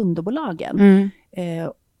de här underbolagen.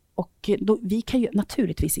 Och då, vi kan ju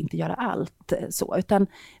naturligtvis inte göra allt så, utan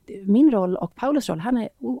min roll och Paulos roll, han är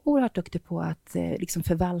oerhört duktig på att liksom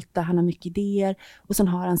förvalta, han har mycket idéer, och sen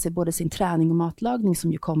har han sig både sin träning och matlagning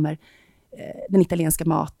som ju kommer, den italienska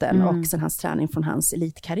maten, och sen hans träning från hans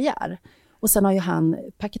elitkarriär. Och sen har ju han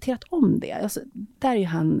paketerat om det. Alltså, där är ju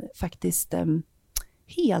han faktiskt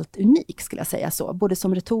helt unik, skulle jag säga så. Både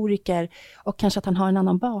som retoriker och kanske att han har en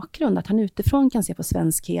annan bakgrund. Att han utifrån kan se på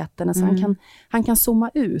svenskheten. Alltså han kan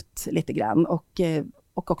zooma ut lite grann.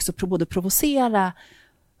 Och också både provocera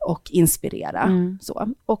och inspirera.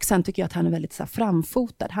 Så. Och sen tycker jag att han är väldigt så här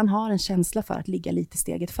framfotad. Han har en känsla för att ligga lite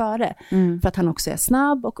steget före. För att han också är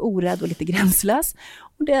snabb och orädd och lite gränslös.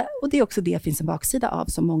 Och det är också det finns en baksida av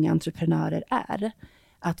som många entreprenörer är.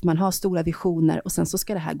 Att man har stora visioner och sen så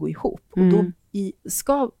ska det här gå ihop. Och då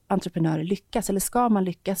ska entreprenörer lyckas, eller ska man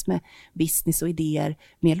lyckas med business och idéer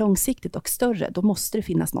mer långsiktigt och större, då måste det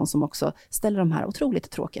finnas någon som också ställer de här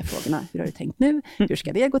otroligt tråkiga frågorna. Hur har du tänkt nu? Hur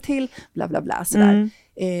ska det gå till? Bla bla bla. Sådär.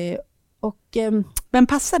 Men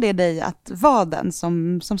passar det dig att vara den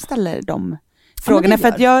som ställer de frågorna? För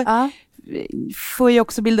att jag får ju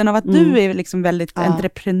också bilden av att du är liksom väldigt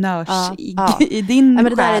entreprenörsig i din men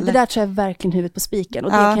det där tror jag är verkligen huvudet på spiken.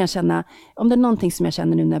 Och det kan jag känna, om det är någonting som jag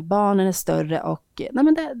känner nu när barnen är större, och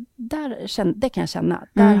det kan jag känna.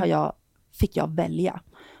 Där fick jag välja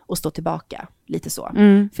och stå tillbaka lite så.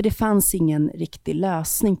 För det fanns ingen riktig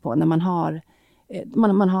lösning på när man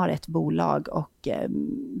har ett bolag, och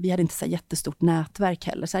vi hade inte så jättestort nätverk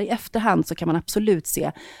heller. Så här, i efterhand så kan man absolut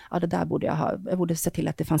se, det där borde jag borde se till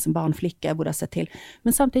att det fanns en barnflicka, jag borde ha sett till.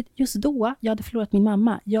 Men samtidigt, just då, jag hade förlorat min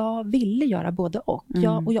mamma. Jag ville göra både och.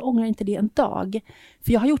 Och jag ångrar inte det en dag.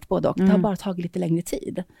 För jag har gjort både och. Det har bara tagit lite längre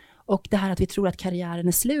tid. Och det här att vi tror att karriären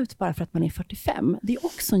är slut bara för att man är 45. Det är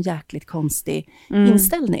också en jäkligt konstig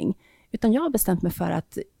inställning. Utan jag har bestämt mig för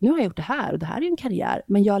att nu har jag gjort det här, och det här är en karriär.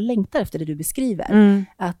 Men jag längtar efter det du beskriver.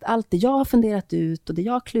 Att allt det jag har funderat ut och det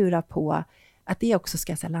jag klurar på, att det också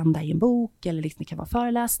ska så här, landa i en bok eller liksom, det kan vara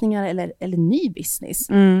föreläsningar eller ny business.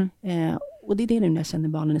 Och det är det nu när jag känner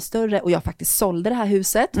barnen är större. Och jag faktiskt sålde det här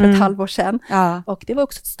huset för ett halvår sedan. Ja. Och det var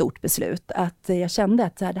också ett stort beslut. Att jag kände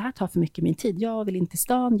att det här tar för mycket min tid. Jag vill inte i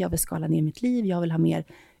stan, jag vill skala ner mitt liv. Jag vill ha mer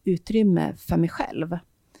utrymme för mig själv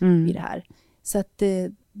i det här. Så att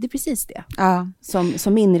det är precis det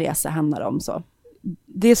som min resa handlar om. Så.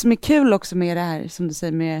 Det som är kul också med det här, som du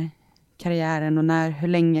säger med karriären och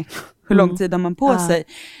hur lång tid har man på sig.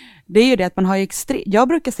 Det är ju det att man har jag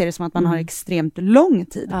brukar se det som att man har extremt lång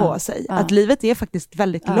tid på sig. Att livet är faktiskt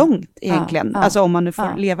väldigt långt egentligen. Alltså om man nu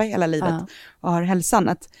får leva hela livet och har hälsan.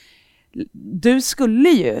 Att du skulle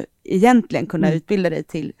ju egentligen kunna utbilda dig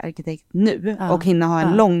till arkitekt nu och hinna ha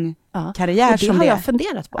en lång karriär som det. Det har jag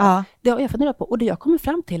funderat på. Det har jag funderat på. Och det jag kommer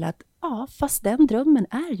fram till att fast den drömmen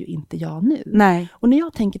är ju inte jag nu. Nej. Och när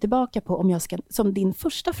jag tänker tillbaka på om jag ska, som din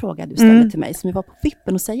första fråga du ställde till mig, som vi var på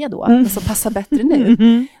vippen att säga då, men som passar bättre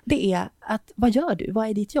nu, det är att vad gör du? Vad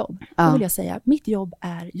är ditt jobb? Då vill jag säga, mitt jobb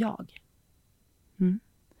är jag.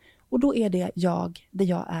 Och då är det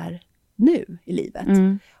jag är nu i livet.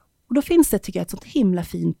 Och då finns det, tycker jag, ett sånt himla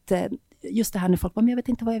fint, just det här när folk bara, men jag vet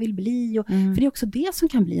inte vad jag vill bli. Och, för det är också det som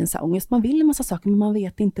kan bli en så här ångest. Man vill en massa saker, men man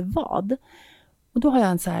vet inte vad. Och då har jag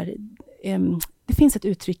en så här, det finns ett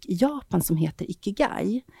uttryck i Japan som heter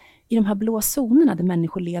ikigai. I de här blå zonerna där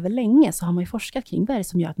människor lever länge så har man ju forskat kring vad är det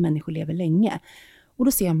som gör att människor lever länge. Och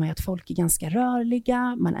då ser man ju att folk är ganska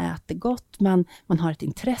rörliga, man äter gott, man har ett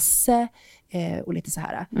intresse och lite så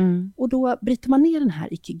här. Och då bryter man ner den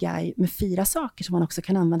här ikigai med 4 saker som man också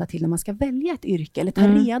kan använda till när man ska välja ett yrke eller ta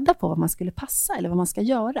reda på vad man skulle passa eller vad man ska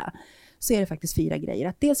göra. Så är det faktiskt 4 grejer.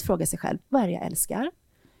 Att dels fråga sig själv, vad är det jag älskar?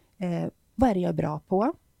 Vad är det jag är bra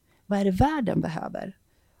på? Vad är det världen behöver?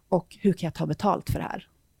 Och hur kan jag ta betalt för det här?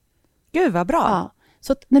 Gud vad bra! Ja.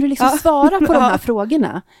 Så att när du liksom svarar på de här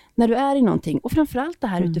frågorna, när du är i någonting, och framförallt det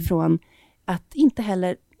här utifrån att inte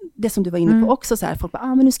heller, det som du var inne på också, så här, folk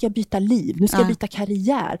bara, men nu ska jag byta liv, nu ska jag byta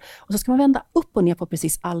karriär, och så ska man vända upp och ner på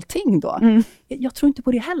precis allting då. Jag tror inte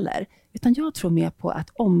på det heller, utan jag tror mer på att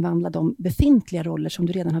omvandla de befintliga roller som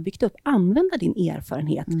du redan har byggt upp, använda din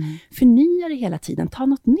erfarenhet, förnya dig hela tiden, ta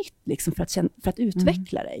något nytt liksom för att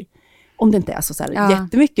utveckla dig. Om det inte är så här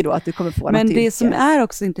jättemycket då att du kommer få något. Men det som är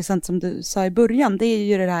också intressant som du sa i början, det är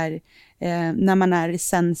ju det här när man är i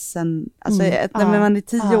essensen, alltså när man är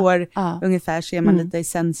 10 år ungefär, så är man lite i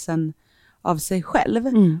essensen av sig själv.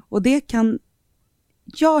 Och det kan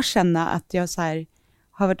jag känna att jag så här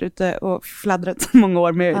har varit ute och fladdrat många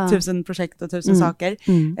år med 1000 projekt och 1000 saker.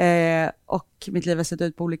 Och mitt liv har sett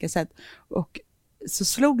ut på olika sätt. Och så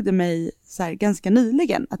slog det mig så här ganska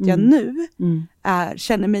nyligen att jag nu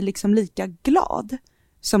känner mig liksom lika glad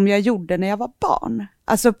som jag gjorde när jag var barn.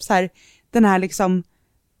 Alltså så här, den här liksom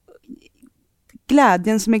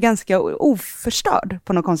glädjen som är ganska oförstörd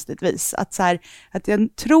på något konstigt vis. Att, så här, att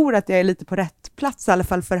jag tror att jag är lite på rätt plats i alla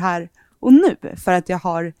fall för här och nu. För att jag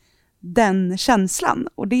har den känslan.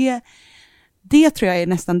 Och det tror jag är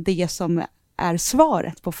nästan det som är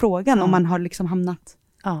svaret på frågan om man har liksom hamnat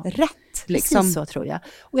rätt. Liksom. Precis så tror jag.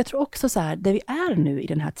 Och jag tror också så här, där vi är nu i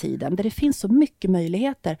den här tiden, där det finns så mycket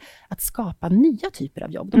möjligheter att skapa nya typer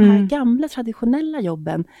av jobb. De här gamla traditionella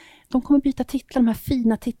jobben, de kommer byta titlar, de här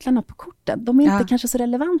fina titlarna på korten. De är inte kanske så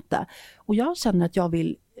relevanta. Och jag känner att jag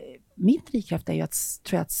vill, min drivkraft är ju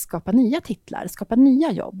att skapa nya titlar, skapa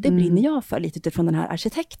nya jobb. Det brinner jag för lite utifrån den här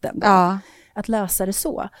arkitekten. Då. Att lösa det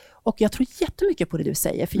så. Och jag tror jättemycket på det du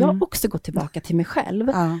säger. För jag har också gått tillbaka till mig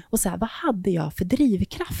själv. Och så här, vad hade jag för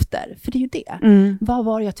drivkrafter? För det är ju det. Vad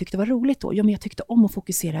var det jag tyckte var roligt då? Ja, men jag tyckte om att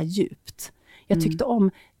fokusera djupt. Jag tyckte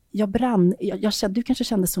om, jag brann, jag kände, du kanske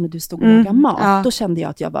kände så när du stod och lagade mat. Då kände jag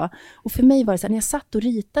att jag var, och för mig var det så här, när jag satt och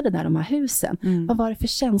ritade där de här husen. Vad var det för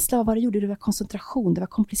känsla? Vad var det gjorde? Det var koncentration, det var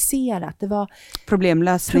komplicerat. Det var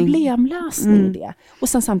problemlösning i det. Och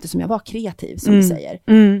sen samtidigt som jag var kreativ, som du säger.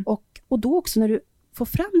 Och då också när du får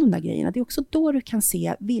fram de där grejerna, det är också då du kan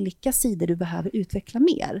se vilka sidor du behöver utveckla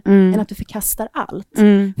mer än att du förkastar allt.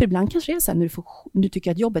 För ibland kanske det är så här när du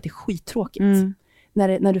tycker att jobbet är skittråkigt.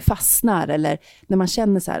 När du fastnar eller när man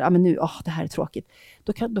känner så här, men nu, det här är tråkigt.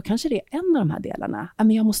 Då kanske det är en av de här delarna.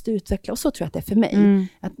 Men jag måste utveckla, och så tror jag att det är för mig.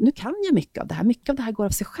 Att nu kan jag mycket av det här. Mycket av det här går av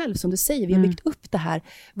sig själv, som du säger. Vi har byggt upp det här.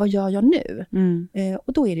 Vad gör jag nu?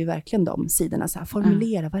 Och då är det ju verkligen de sidorna, så här,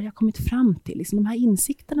 formulera vad jag har kommit fram till. Liksom de här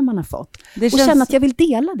insikterna man har fått. Och känna att jag vill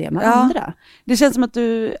dela det med andra. Det känns som att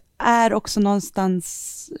du är också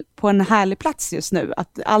någonstans på en härlig plats just nu.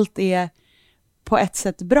 Att allt är på ett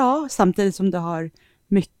sätt bra, samtidigt som du har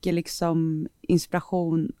mycket liksom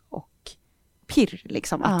inspiration och pirr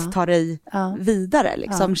liksom, att ta dig vidare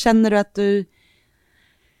liksom. Känner du att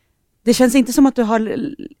det känns inte som att du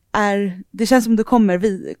har det känns som du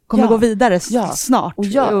kommer gå vidare snart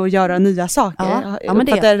och göra nya saker. Ja, men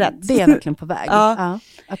det är verkligen på väg. Ja,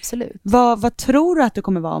 absolut. Vad tror du att du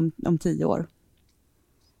kommer vara om 10 år?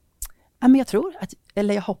 Ja, men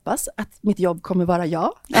jag hoppas att mitt jobb kommer vara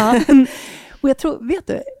jag. Och jag tror, vet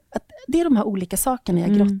du, att det är de här olika sakerna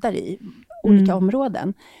jag grottar i. Olika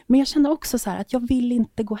områden. Men jag känner också så här att jag vill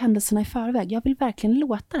inte gå händelserna i förväg. Jag vill verkligen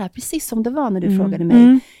låta det här, precis som det var när du frågade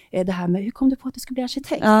mig. Det här med, hur kom du på att du skulle bli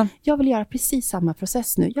arkitekt? Jag vill göra precis samma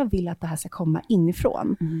process nu. Jag vill att det här ska komma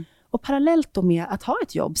inifrån. Och parallellt då med att ha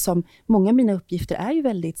ett jobb som många av mina uppgifter är ju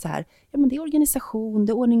väldigt så här, ja men det är organisation,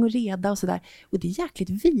 det är ordning och reda och sådär. Och det är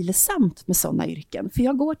jäkligt vilsamt med sådana yrken. För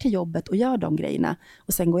jag går till jobbet och gör de grejerna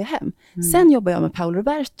och sen går jag hem. Sen jobbar jag med Paolo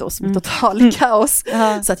Roberto som är total kaos.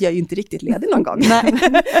 Så att jag är ju inte riktigt ledig någon gång.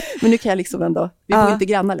 Men nu kan jag liksom ändå, vi bor inte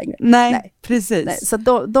grannar längre. Nej, precis. Nej, så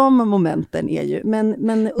de momenten är ju, men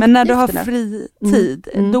när du har fri tid,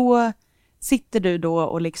 då sitter du då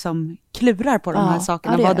och liksom klurar på de här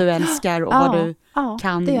sakerna, vad du älskar och vad du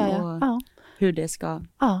kan och hur det ska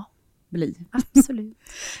bli. Absolut.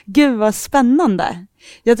 Gud vad spännande.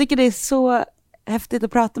 Jag tycker det är så häftigt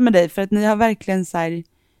att prata med dig för att ni har verkligen så här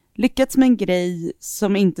lyckats med en grej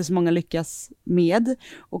som inte så många lyckas med.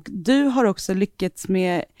 Och du har också lyckats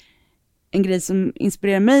med en grej som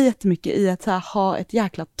inspirerar mig jättemycket i att ha ett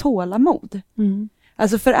jäkla tålamod.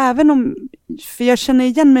 Alltså för jag känner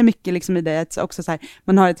igen mig mycket liksom i det att också så här,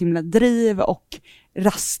 man har ett himla driv och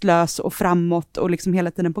rastlös och framåt och liksom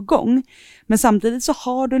hela tiden på gång. Men samtidigt så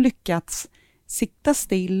har du lyckats sitta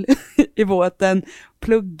still i båten,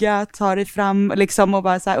 plugga, ta dig fram liksom och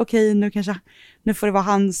bara så här, okej, nu får det vara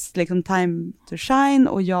hans liksom time to shine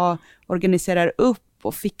och jag organiserar upp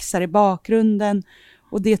och fixar i bakgrunden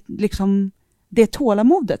och det liksom det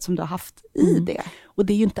tålamodet som du har haft i det. Och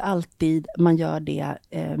det är ju inte alltid man gör det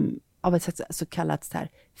av ett så kallat så här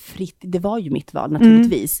fritt. Det var ju mitt val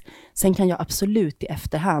naturligtvis. Sen kan jag absolut i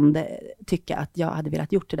efterhand tycka att jag hade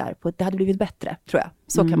velat gjort det där. Det hade blivit bättre, tror jag.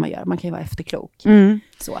 Så kan man göra. Man kan ju vara efterklok.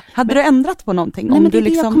 Så. Hade du ändrat på någonting? Nej, men det är det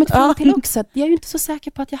jag har kommit fram till också. Att jag är ju inte så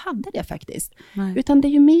säker på att jag hade det faktiskt. Nej. Utan det är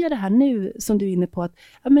ju mer det här nu som du är inne på. Att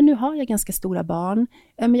men nu har jag ganska stora barn.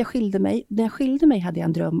 Men jag skilde mig. När jag skilde mig hade jag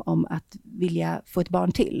en dröm om att vilja få ett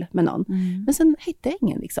barn till med någon. Men sen hittade jag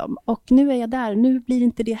ingen liksom. Och nu är jag där. Nu blir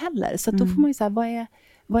inte det heller. Så att då får man ju säga,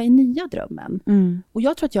 vad är nya drömmen? Och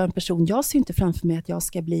jag tror att jag är en person, jag ser inte framför mig att jag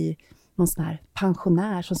ska bli någon sån här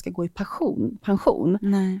pensionär som ska gå i pension.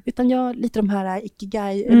 Nej. Utan jag, lite de här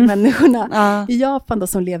ikigai-människorna i Japan då,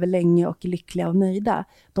 som lever länge och är lyckliga och nöjda.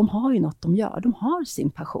 De har ju något de gör. De har sin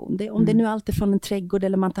passion. Om det nu är allt ifrån en trädgård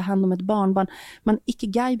eller man tar hand om ett barnbarn. Men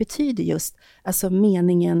ikigai betyder just alltså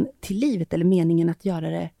meningen till livet eller meningen att göra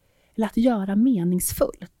det, eller att göra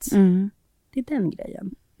meningsfullt. Det är den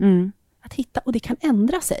grejen. Att hitta, och det kan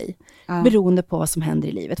ändra sig beroende på vad som händer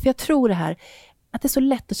i livet. För jag tror det här, att det är så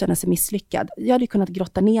lätt att känna sig misslyckad. Jag hade kunnat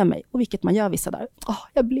grotta ner mig, och vilket man gör vissa dagar.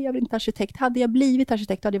 Jag blev inte arkitekt. Hade jag blivit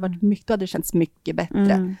arkitekt hade det känts mycket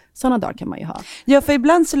bättre. Sådana dagar kan man ju ha. Ja, för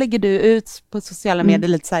ibland så lägger du ut på sociala medier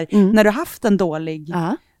lite så här, när du har haft en dålig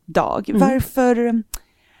dag. Varför,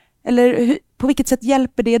 eller på vilket sätt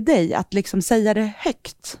hjälper det dig att liksom säga det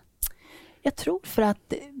högt? Jag tror för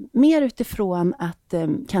att mer utifrån att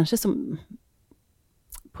kanske som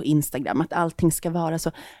på Instagram, att allting ska vara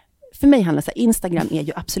så. För mig handlar det så här, Instagram är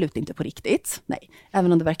ju absolut inte på riktigt. Nej,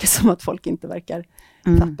 även om det verkar som att folk inte verkar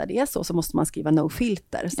fatta det så måste man skriva no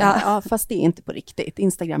filter. Så fast det är inte på riktigt.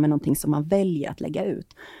 Instagram är någonting som man väljer att lägga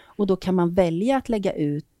ut. Och då kan man välja att lägga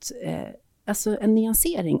ut alltså en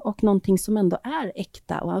nyansering och någonting som ändå är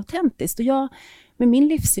äkta och autentiskt. Och med min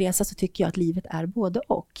livsresa så tycker jag att livet är både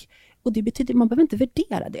och. Och det betyder att man behöver inte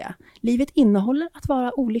värdera det. Livet innehåller att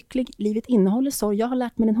vara olycklig. Livet innehåller sorg. Jag har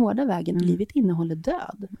lärt mig den hårda vägen. Livet innehåller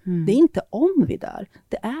död. Det är inte om vi dör.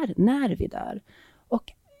 Det är när vi dör.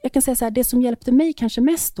 Och jag kan säga så här, det som hjälpte mig kanske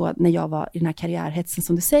mest då när jag var i den här karriärhetsen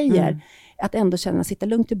som du säger. Att ändå känna, sitta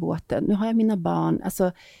lugnt i båten. Nu har jag mina barn.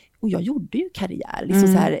 Alltså, och jag gjorde ju karriär. Liksom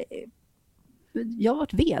så här, jag har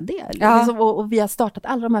varit vd liksom, och vi har startat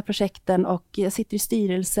alla de här projekten. Och jag sitter i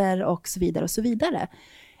styrelser och så vidare och så vidare.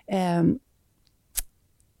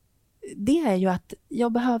 Det är ju att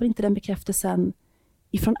jag behöver inte den bekräftelsen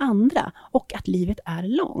ifrån andra, och att livet är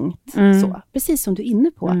långt. Så, precis som du är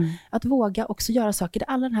inne på. Att våga också göra saker där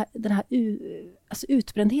alla den här alltså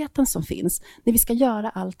utbrändheten som finns, när vi ska göra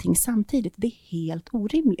allting samtidigt, det är helt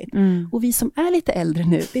orimligt. Och vi som är lite äldre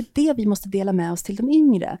nu, det är det vi måste dela med oss till de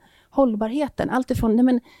yngre. Hållbarheten, allt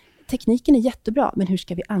ifrån, tekniken är jättebra, men hur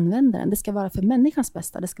ska vi använda den? Det ska vara för människans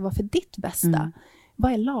bästa, det ska vara för ditt bästa.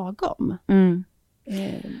 Vad är lagom?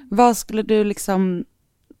 Vad skulle du liksom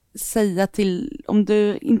säga till, om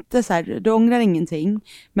du inte så här, du ångrar ingenting,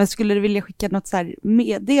 men skulle du vilja skicka något så här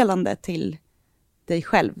meddelande till dig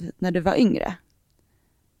själv när du var yngre?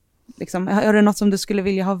 Liksom, är det något som du skulle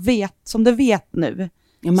vilja ha som du vet nu?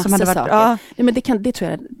 Ja, massa som hade varit, saker. Ja, men det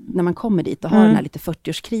tror jag, när man kommer dit och har den här lite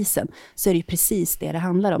 40-årskrisen, så är det ju precis det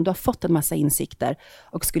handlar om. Du har fått en massa insikter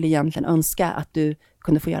och skulle egentligen önska att du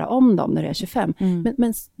kunde få göra om dem när du är 25.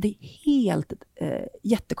 Men det är helt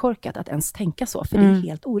jättekorkat att ens tänka så, för det är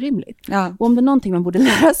helt orimligt. Ja. Och om det är någonting man borde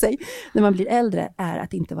lära sig när man blir äldre, är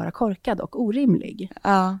att inte vara korkad och orimlig.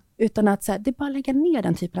 Ja. Utan att så här, det är bara att lägga ner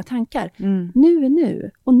den typen av tankar. Nu är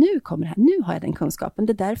nu, och nu kommer det här. Nu har jag den kunskapen.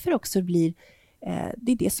 Det är därför också blir...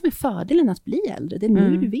 det är det som är fördelen att bli äldre. Det är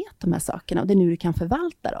nu du vet de här sakerna, och det är nu du kan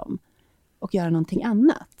förvalta dem och göra någonting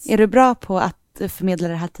annat. Är du bra på att förmedla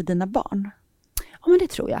det här till dina barn? Ja, men det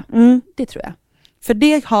tror jag. Det tror jag. För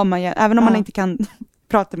det har man ju, även om man inte kan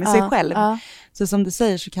prata med sig själv. Så som du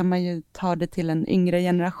säger, så kan man ju ta det till en yngre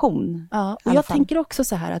generation. Ja, och jag tänker också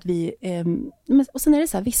så här att vi... och sen är det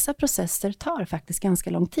så här, vissa processer tar faktiskt ganska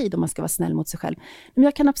lång tid om man ska vara snäll mot sig själv. Men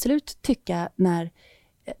jag kan absolut tycka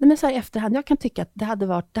men så här i efterhand, jag kan tycka att det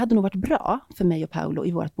hade nog varit bra för mig och Paolo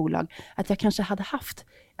i vårt bolag att jag kanske hade haft,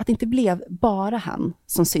 att det inte blev bara han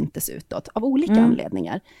som syntes utåt av olika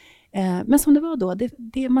anledningar. Men som det var då,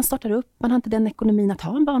 man startar upp, man har inte den ekonomin att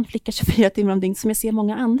ha en barnflicka 24 timmar om dygnet som jag ser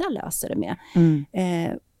många andra löser det med.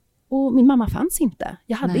 Och min mamma fanns inte.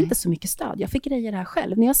 Jag hade inte så mycket stöd. Jag fick grejer det här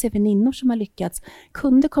själv. När jag ser väninnor som har lyckats,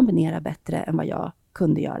 kunde kombinera bättre än vad jag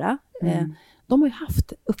kunde göra. De har ju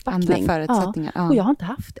haft uppbackning. Andra förutsättningar. Ja, och jag har inte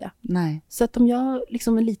haft det. Nej. Så att om jag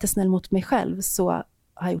liksom är lite snäll mot mig själv, så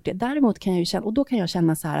har jag gjort det. Däremot kan jag ju känna, och då kan jag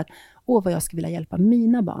känna så här att vad jag skulle vilja hjälpa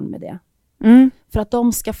mina barn med det. För att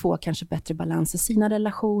de ska få kanske bättre balans i sina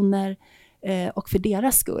relationer, och för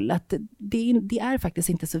deras skull. Att det är faktiskt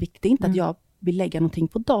inte så viktigt. Inte att jag vill lägga någonting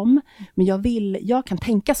på dem, men jag kan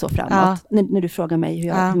tänka så framåt. När du frågar mig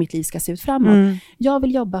hur mitt liv ska se ut framåt. Jag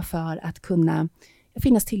vill jobba för att kunna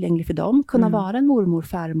finnas tillgänglig för dem, kunna vara en mormor,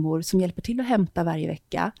 farmor som hjälper till att hämta varje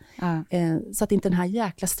vecka. Så att inte den här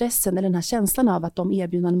jäkla stressen eller den här känslan av att de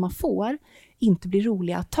erbjudanden man får inte blir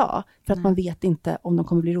roliga att ta, för att man vet inte om de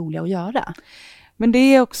kommer bli roliga att göra. Men det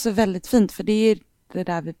är också väldigt fint, för det är det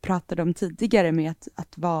där vi pratade om tidigare med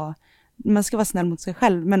att man ska vara snäll mot sig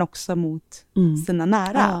själv, men också mot sina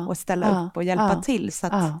nära och ställa upp och hjälpa till så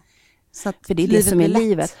att för det är det som är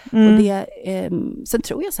livet. Och sen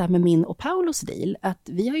tror jag så här med min och Paulos deal, att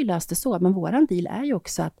vi har ju löst det så, men våran deal är ju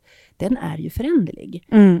också att den är ju föränderlig.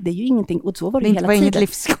 Det är ju ingenting, och så var det hela tiden. Inget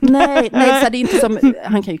livskontrakt. Nej, så här, det är inte som,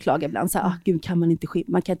 han kan ju klaga ibland så här, gud,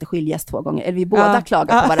 man kan inte skiljas 2 gånger, eller vi båda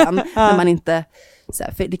klagar på varandra när man inte, så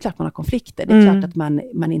här, för det är klart man har konflikter, det är klart att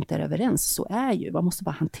man inte är överens, så är ju, man måste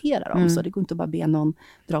bara hantera dem, så det går inte att bara be någon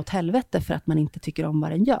dra åt helvete för att man inte tycker om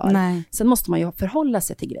vad den gör. Nej. Sen måste man ju förhålla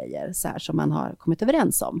sig till grejer så här, som man har kommit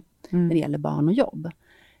överens om när det gäller barn och jobb.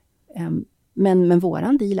 Men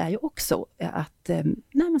våran deal är ju också att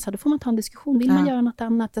då får man ta en diskussion. Vill man göra något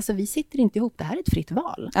annat? Alltså, vi sitter inte ihop. Det här är ett fritt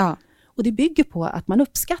val. Och det bygger på att man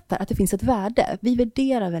uppskattar att det finns ett värde. Vi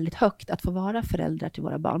värderar väldigt högt att få vara föräldrar till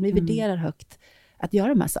våra barn. Vi värderar högt att göra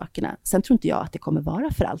de här sakerna. Sen tror inte jag att det kommer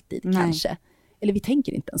vara för alltid, kanske. Eller vi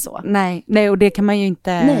tänker inte ens så. Nej, och det kan man ju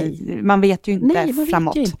inte, man vet ju inte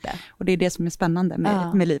framåt. Vet ju inte. Och det är det som är spännande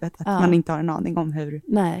med livet, att man inte har en aning om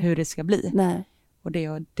hur det ska bli. Nej. Och det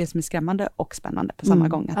är det som är skrämmande och spännande på samma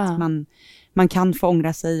gång. Att man kan få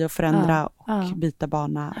ångra sig och förändra och byta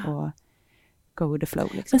bana och go with the flow.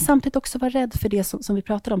 Liksom. Men samtidigt också vara rädd för det som vi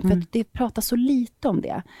pratar om. För att det pratar så lite om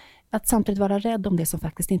det. Att samtidigt vara rädd om det som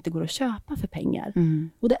faktiskt inte går att köpa för pengar.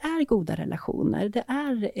 Och det är goda relationer. Det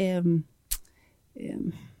är...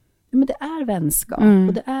 men det är vänskap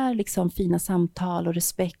och det är liksom fina samtal och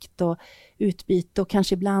respekt och utbyte, och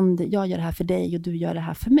kanske ibland jag gör det här för dig och du gör det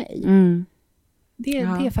här för mig. Det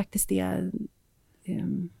är faktiskt det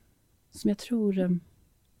som jag tror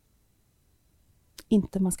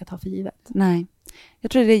inte man ska ta för givet. Nej,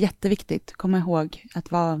 jag tror det är jätteviktigt att komma ihåg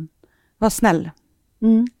att vara snäll.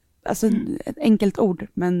 Alltså ett enkelt ord,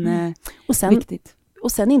 men och sen, viktigt.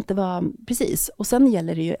 Och sen inte vara, precis. Och sen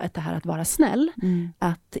gäller det ju att det här att vara snäll,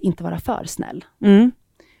 att inte vara för snäll.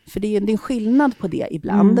 För det är en skillnad på det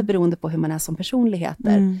ibland, beroende på hur man är som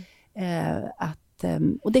personligheter.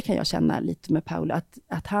 Och det kan jag känna lite med Paolo,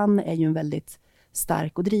 att han är ju en väldigt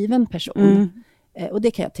stark och driven person. Och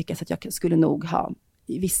det kan jag tycka så att jag skulle nog ha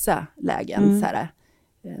i vissa lägen så här,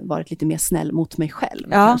 varit lite mer snäll mot mig själv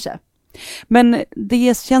kanske. Men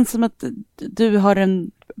det känns som att du har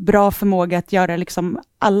en bra förmåga att göra liksom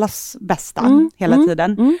allas bästa hela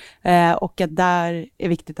tiden. Och att där är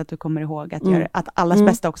viktigt att du kommer ihåg att, göra, att allas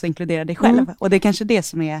bästa också inkluderar dig själv. Och det är kanske det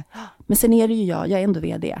som är... Men sen är det ju jag är ändå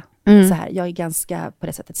vd. Så här, jag är ganska på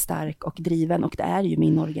det sättet stark och driven, och det är ju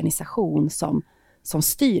min organisation som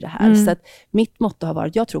styr det här. Så att mitt motto har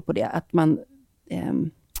varit, jag tror på det, att man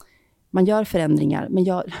gör förändringar,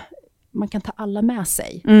 men man kan ta alla med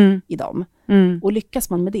sig i dem. Och lyckas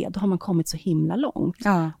man med det, då har man kommit så himla långt.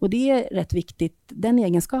 Ja. Och det är rätt viktigt. Den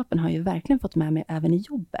egenskapen har jag ju verkligen fått med mig även i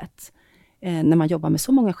jobbet. När man jobbar med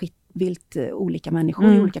så många vilt olika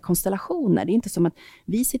människor i olika konstellationer. Det är inte som att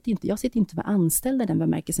jag sitter inte med anställda i den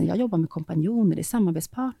bemärkelsen. Jag jobbar med kompanjoner, det är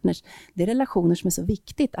samarbetspartners. Det är relationer som är så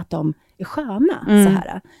viktigt att de är sköna. Så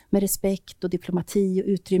här, med respekt och diplomati och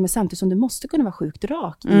utrymme, samtidigt som du måste kunna vara sjukt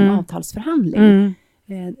rak i en avtalsförhandling.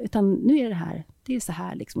 Utan nu är det är så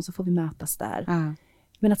här liksom, och så får vi mötas där.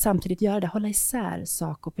 Men att samtidigt göra det, hålla isär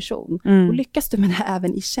sak och person. Och lyckas du med det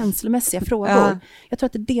även i känslomässiga frågor. Jag tror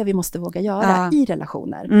att det är det vi måste våga göra i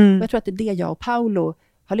relationer. Och jag tror att det är det jag och Paolo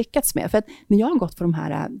har lyckats med. För att när jag har gått på de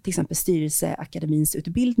här, till exempel styrelseakademins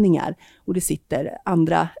utbildningar, och det sitter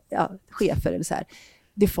andra chefer eller så här.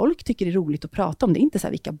 Det folk tycker är roligt att prata om, det är inte så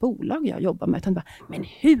här vilka bolag jag jobbar med, utan bara, men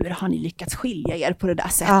hur har ni lyckats skilja er på det där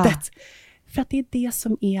sättet? För att det är det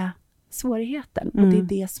som är svårigheten. Och det är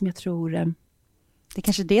det som jag tror... Det är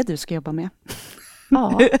kanske det du ska jobba med.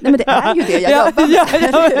 Ja, nej, men det är ju det jag jobbar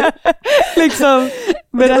med. Liksom,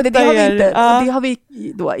 och det har vi inte. Och det har vi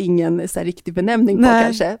då ingen så här riktig benämning på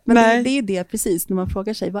kanske. Men det är det precis, när man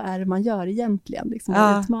frågar sig, vad är det man gör egentligen? Liksom, vad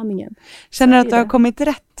är utmaningen? Känner du att du har kommit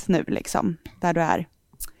rätt nu, liksom, där du är?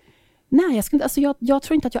 Nej, jag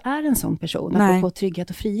tror inte att jag är en sån person. Att på trygghet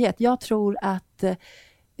och frihet. Jag tror att...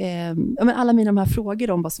 alla mina de här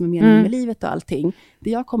frågor om vad som är meningen med livet och allting, det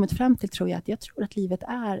jag har kommit fram till tror jag att livet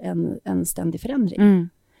är en ständig förändring.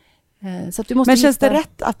 Så att du måste känns det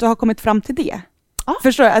rätt att du har kommit fram till det?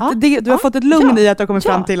 Förstår jag? Att du har fått ett lugn i att du har kommit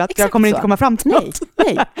fram till att jag kommer inte komma fram till något?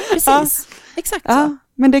 Nej, precis. Exakt så.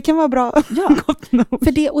 Men det kan vara bra.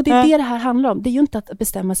 För det är det här handlar om. Det är ju inte att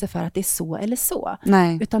bestämma sig för att det är så eller så.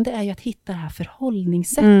 Nej. Utan det är ju att hitta det här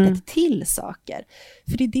förhållningssättet till saker.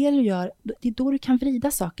 För det är det du gör. Det är då du kan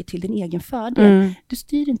vrida saker till din egen fördel. Du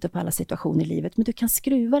styr inte på alla situationer i livet, men du kan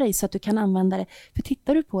skruva dig så att du kan använda det. För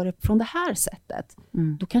tittar du på det från det här sättet,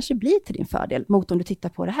 då kanske det blir till din fördel mot om du tittar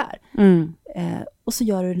på det här. Och så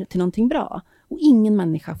gör du det till någonting bra. Och ingen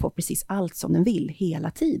människa får precis allt som den vill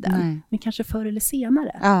hela tiden. Nej. Men kanske förr eller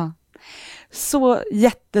senare. Ja. Så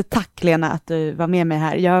jättetack Lena att du var med mig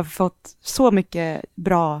här. Jag har fått så mycket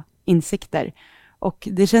bra insikter. Och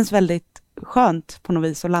det känns väldigt skönt på något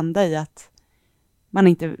vis att landa i att man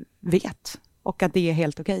inte vet. Och att det är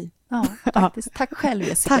helt okej. Ja, faktiskt. Tack själv,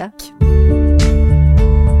 Jessica. Tack.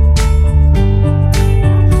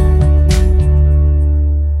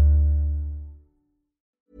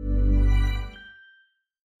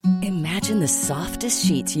 Imagine the softest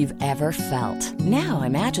sheets you've ever felt. Now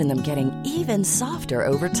imagine them getting even softer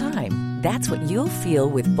over time. That's what you'll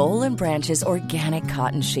feel with Boll & Branch's organic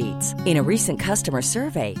cotton sheets. In a recent customer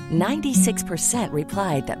survey, 96%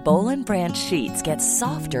 replied that Boll & Branch sheets get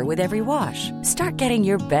softer with every wash. Start getting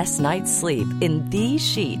your best night's sleep in these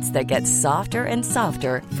sheets that get softer and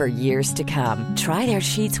softer for years to come. Try their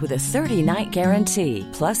sheets with a 30-night guarantee.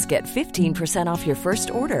 Plus, get 15% off your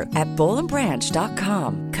first order at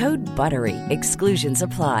bollandbranch.com. Code BUTTERY. Exclusions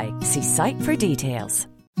apply. See site for details.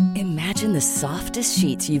 Imagine the softest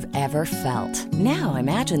sheets you've ever felt. Now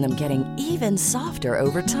imagine them getting even softer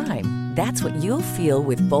over time. That's what you'll feel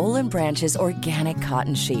with Boll & Branch's organic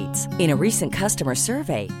cotton sheets. In a recent customer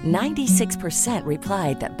survey, 96%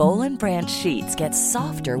 replied that Boll & Branch sheets get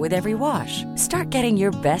softer with every wash. Start getting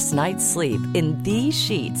your best night's sleep in these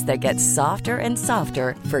sheets that get softer and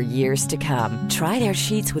softer for years to come. Try their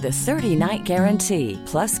sheets with a 30-night guarantee.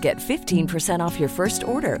 Plus, get 15% off your first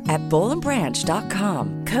order at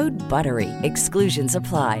bollandbranch.com. Code BUTTERY. Exclusions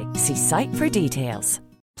apply. See site for details.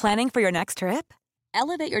 Planning for your next trip?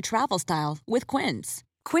 Elevate your travel style with Quince.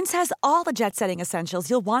 Quince has all the jet-setting essentials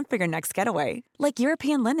you'll want for your next getaway, like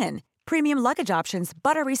European linen, premium luggage options,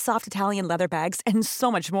 buttery soft Italian leather bags, and so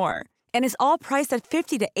much more. And is all priced at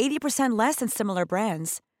 50 to 80% less than similar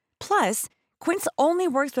brands. Plus, Quince only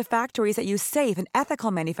works with factories that use safe and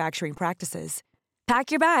ethical manufacturing practices. Pack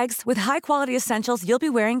your bags with high-quality essentials you'll be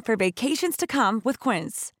wearing for vacations to come with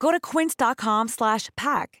Quince. Go to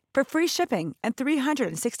quince.com/pack for free shipping and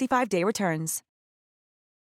 365-day returns.